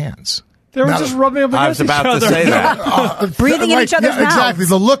shake hands. They were just rubbing up against each other. I was about to say that. Breathing in each other's mouths. Exactly.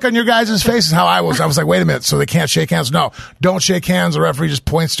 The look on your guys' faces, how I was. I was like, wait a minute, so they can't shake hands? No, don't shake hands. The referee just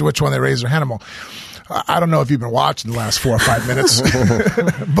points to which one they raise their hand. I don't know if you've been watching the last 4 or 5 minutes.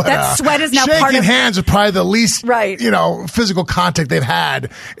 But that sweat is now shaking part of... hands is probably the least, physical contact they've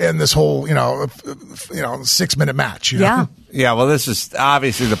had in this whole, 6-minute match. Yeah. Yeah, well, this is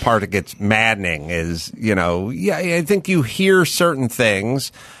obviously the part that gets maddening is, I think you hear certain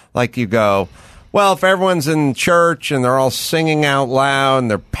things. Like you go, well, if everyone's in church and they're all singing out loud and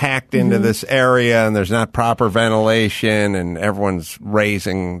they're packed into this area and there's not proper ventilation and everyone's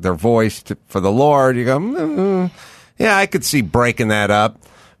raising their voice for the Lord, you go, yeah, I could see breaking that up.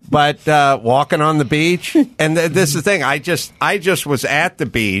 But walking on the beach, and this is the thing, I just was at the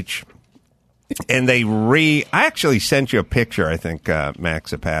beach And I actually sent you a picture, I think,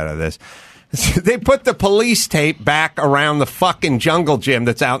 Max Zapata, of this. They put the police tape back around the fucking jungle gym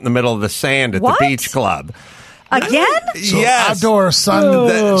that's out in the middle of the sand at the beach club. Again? So yes. Outdoor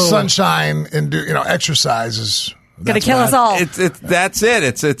sunshine and exercise is Gonna kill us all. That's it.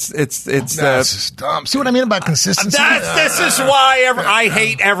 It's just dumb. See what I mean about consistency? This is why I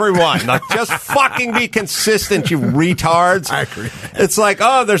hate everyone. Like, just fucking be consistent, you retards. I agree. It's like,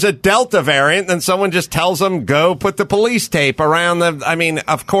 oh, there's a Delta variant, then someone just tells them, go put the police tape around the. I mean,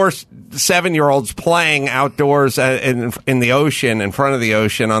 of course, 7-year-olds playing outdoors in the ocean, in front of the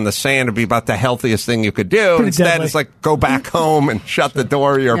ocean on the sand would be about the healthiest thing you could do. Pretty Instead, deadly. it's like, go back home and shut the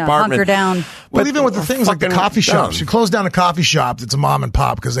door of your apartment. Hunker down. Well, even with the things like the coffee shops, dumb. you close down a coffee shop that's a mom and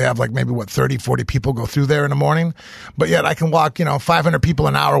pop because they have like maybe 30, 40 people go through there in the morning. But yet I can walk, 500 people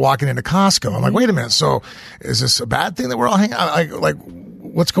an hour walking into Costco. I'm like, wait a minute. So is this a bad thing that we're all hanging out? Like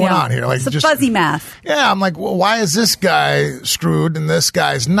what's going on here? Like, it's a fuzzy math. Yeah, I'm like, well, why is this guy screwed and this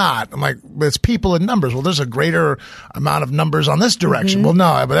guy's not? I'm like, but it's people in numbers. Well, there's a greater amount of numbers on this direction. Well,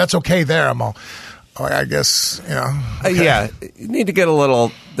 no, but that's okay there. I'm all, I guess, okay. Yeah, you need to get a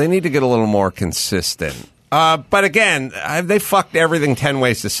little. They need to get a little more consistent. But again, they fucked everything 10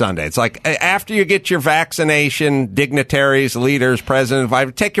 ways to Sunday. It's like, after you get your vaccination, dignitaries, leaders,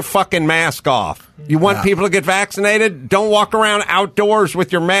 president, take your fucking mask off. You want people to get vaccinated? Don't walk around outdoors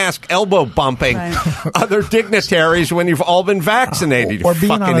with your mask, elbow bumping other dignitaries when you've all been vaccinated. Or you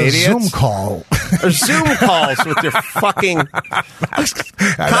being fucking on a idiots. Zoom call. Or Zoom calls with your fucking.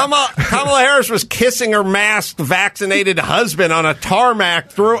 Kamala Harris was kissing her masked, vaccinated husband on a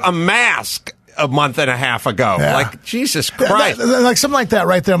tarmac through a mask a month and a half ago. Yeah. Like, Jesus Christ. Like something like that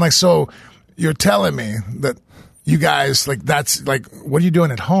right there. I'm like, so you're telling me that you guys, like, that's like, what are you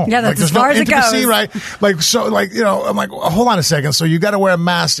doing at home? Yeah, that's like, as far as it goes. Right? Like, so, like, I'm like, well, hold on a second. So you got to wear a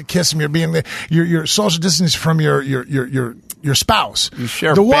mask to kiss him. You're social distance from your spouse. You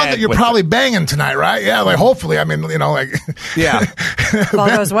share the one bed that you're with probably banging tonight, right? Yeah, like, hopefully. I mean, like. Yeah. If all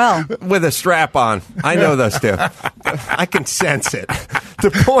goes well. With a strap on. I know those two. I can sense it. The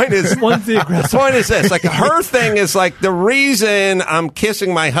point is, this. Like, her thing is like, the reason I'm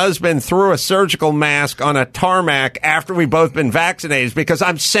kissing my husband through a surgical mask on a tarmac after we've both been vaccinated is because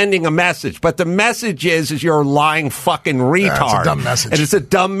I'm sending a message. But the message is you're a lying fucking retard. It's a dumb message. And it's a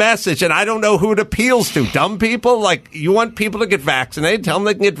dumb message. And I don't know who it appeals to. Dumb people? Like, you want people to get vaccinated, tell them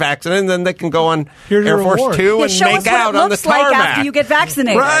they can get vaccinated, and then they can go on Here's Air your Force reward. Two and show make us what out it on the looks like tarmac. after you get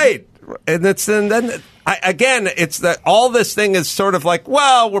vaccinated. Right. And then again, it's that all this thing is sort of like,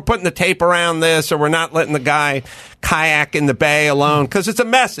 well, we're putting the tape around this, or we're not letting the guy kayak in the bay alone because it's a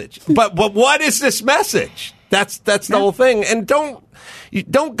message. But what is this message? That's the whole thing. And don't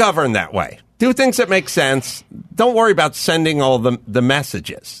govern that way. Do things that make sense. Don't worry about sending all the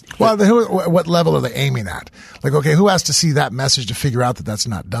messages. Well, what level are they aiming at? Like, okay, who has to see that message to figure out that that's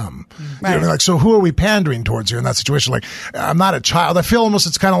not dumb? Right. You know what I mean? Like, so who are we pandering towards here in that situation? Like, I'm not a child. I feel almost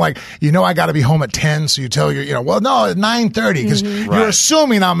it's kind of like, I got to be home at 10, so you tell well, no, at 9:30, because you're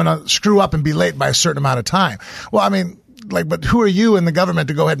assuming I'm going to screw up and be late by a certain amount of time. Well, I mean, like, but who are you in the government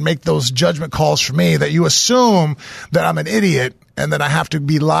to go ahead and make those judgment calls for me that you assume that I'm an idiot and that I have to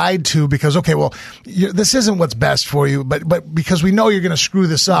be lied to because, okay, well, this isn't what's best for you, but because we know you're going to screw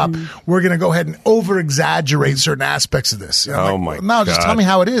this up, we're going to go ahead and over-exaggerate certain aspects of this. No, just tell me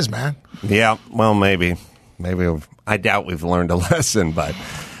how it is, man. Yeah, well, maybe I doubt we've learned a lesson, but...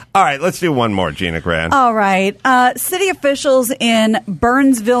 All right, let's do one more, Gina Grant. All right. City officials in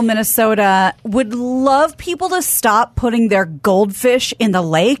Burnsville, Minnesota would love people to stop putting their goldfish in the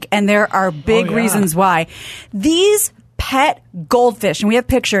lake, and there are big reasons why. These pet goldfish, and we have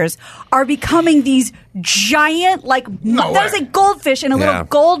pictures, are becoming these giant, there's a goldfish in a little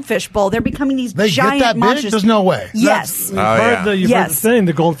goldfish bowl. They're becoming these giant get that monsters. big? There's no way. Yes. You've heard the thing,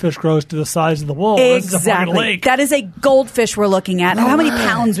 the goldfish grows to the size of the wall. Exactly. Lake. That is a goldfish we're looking at. How many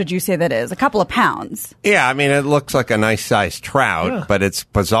pounds would you say that is? A couple of pounds. Yeah, I mean, it looks like a nice sized trout, but it's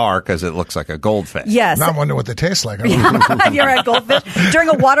bizarre because it looks like a goldfish. Yes. Now I'm wondering what they taste like. You're a goldfish. During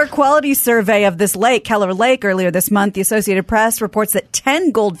a water quality survey of this lake, Keller Lake, earlier this month, the Associated Press reports that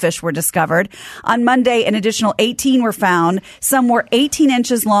 10 goldfish were discovered. On Monday, an additional 18 were found. Some were 18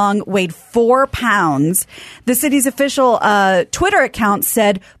 inches long, weighed 4 pounds. The city's official Twitter account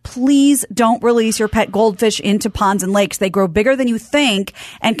said, please don't release your pet goldfish into ponds and lakes. They grow bigger than you think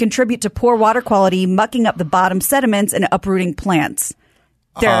and contribute to poor water quality, mucking up the bottom sediments and uprooting plants.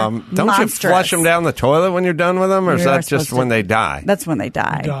 They're don't you monstrous. flush them down the toilet when you're done with them, or is that just when they die? That's when they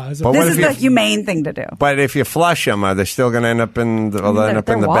die. But This is the humane thing to do. But if you flush them, are they still going to end up in the, They're bay?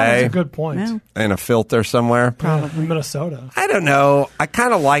 That's a good point. Yeah. In a filter somewhere? Probably in Minnesota. I don't know. I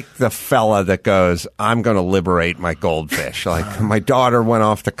kind of like the fella that goes, I'm going to liberate my goldfish. Like, my daughter went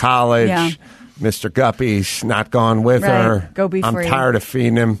off to college. Yeah. Mr. Guppy's not gone with Right. her. Go be I'm free. tired of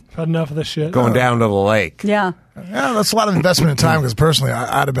feeding him. Had enough of this shit. Going down to the lake. Yeah. Yeah, that's a lot of investment in time because personally,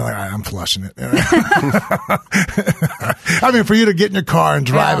 I'd have been like, all right, I'm flushing it. I mean, for you to get in your car and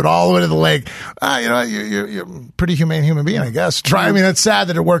drive it all the way to the lake, you're a pretty humane human being, I guess. I mean, it's sad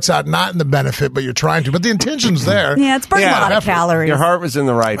that it works out not in the benefit, but you're trying to. But the intention's there. Yeah, it's burning a lot of effort. calories. Your heart was in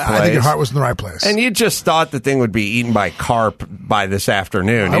the right place. I think your heart was in the right place. And you just thought the thing would be eaten by carp by this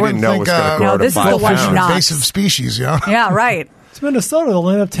afternoon. I You wouldn't didn't know it was going to grow to this is the 5 one pounds. not. Invasive species, Yeah, right. It's Minnesota. They'll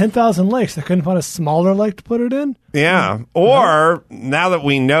have 10,000 lakes. They couldn't find a smaller lake to put it in? Yeah. Or now that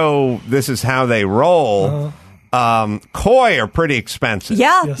we know this is how they roll, koi are pretty expensive.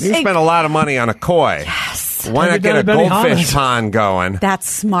 Yeah. Yes. You spend a lot of money on a koi. Yes. Why Have not you get a done goldfish Benihana's? pond going? That's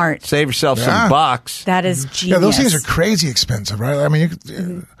smart. Save yourself Yeah. some bucks. That is genius. Yeah, those things are crazy expensive, right? I mean, you could,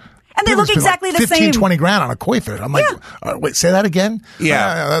 And they look spend exactly like the 15, same. 20 grand on a koi fish. I'm like, wait, say that again?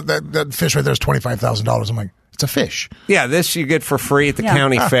 Yeah. That fish right there is $25,000. I'm like, it's a fish. Yeah, this you get for free at the Yeah.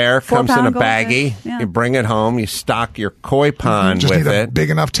 county fair. 4 Comes in a pound baggie. goldfish. Yeah. You bring it home. You stock your koi pond Just with need a it. big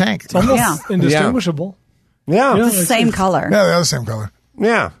enough tank. It's almost Yeah. indistinguishable. Yeah. Yeah. It's the same color. Yeah, they're the same color.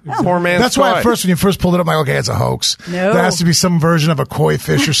 Yeah. Poor man's That's why koi. at first, when you first pulled it up, I'm like, okay, it's a hoax. No. There has to be some version of a koi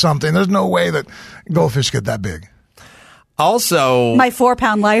fish or something. There's no way that goldfish get that big. Also, My 4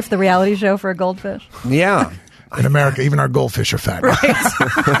 Pound Life, the reality show for a goldfish. yeah. In America, even our goldfish are fat.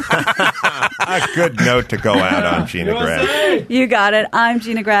 A good note to go out on, Gina Grad. You got it. I'm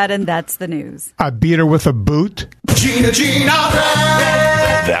Gina Grad, and that's the news. I beat her with a boot. Gina Grad.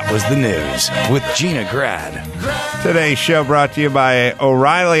 That was the news with Gina Grad. Today's show brought to you by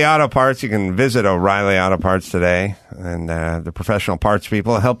O'Reilly Auto Parts. You can visit O'Reilly Auto Parts today, and the professional parts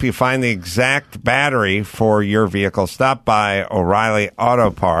people help you find the exact battery for your vehicle. Stop by O'Reilly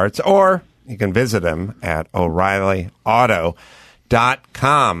Auto Parts, or you can visit them at O'ReillyAuto.com.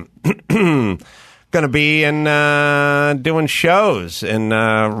 Going to be in doing shows in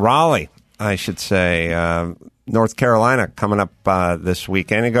Raleigh, I should say, North Carolina, coming up this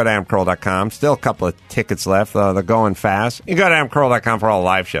weekend. You go to amcurl.com. Still a couple of tickets left. They're going fast. You go to amcurl.com for all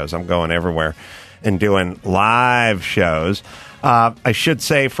live shows. I'm going everywhere and doing live shows. I should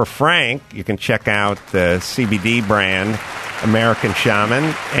say for Frank, you can check out the CBD brand, American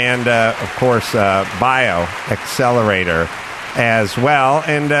Shaman, and, of course, Bio Accelerator as well.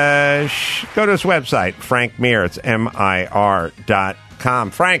 And go to his website, Frank Mir. It's MIR.com.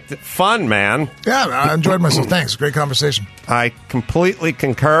 Frank, fun, man. Yeah, I enjoyed myself. Thanks. Great conversation. I completely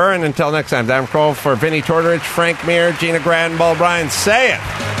concur. And until next time, Adam Kroll for Vinny Tortorich, Frank Mir, Gina Grad, and Bull Bryan. Say it.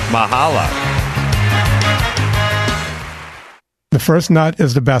 Mahalo. The first nut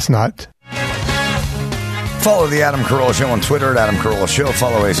is the best nut. Follow the Adam Carolla Show on Twitter at Adam Carolla Show.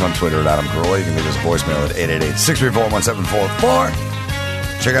 Follow Ace on Twitter at Adam Carolla. You can leave us a voicemail at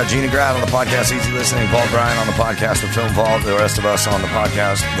 888-634-1744. Check out Gina Grad on the podcast, Easy Listening. Paul Bryan on the podcast, The Film Vault. The rest of us on the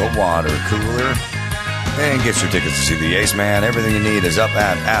podcast, The Water Cooler. And get your tickets to see the Ace Man. Everything you need is up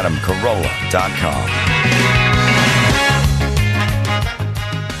at AdamCarolla.com.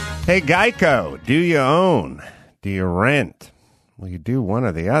 Hey, Geico, do you own? Do you rent? Well, you do one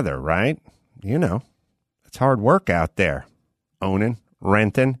or the other, right? You know, it's hard work out there. Owning,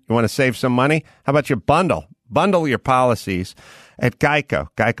 renting. You want to save some money? How about you bundle? Bundle your policies at Geico.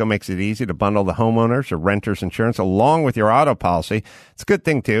 Geico makes it easy to bundle the homeowners or renters insurance along with your auto policy. It's a good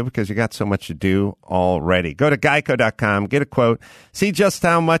thing, too, because you got so much to do already. Go to geico.com, get a quote, see just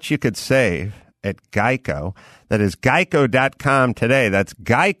how much you could save at Geico. That is geico.com today. That's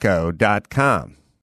geico.com.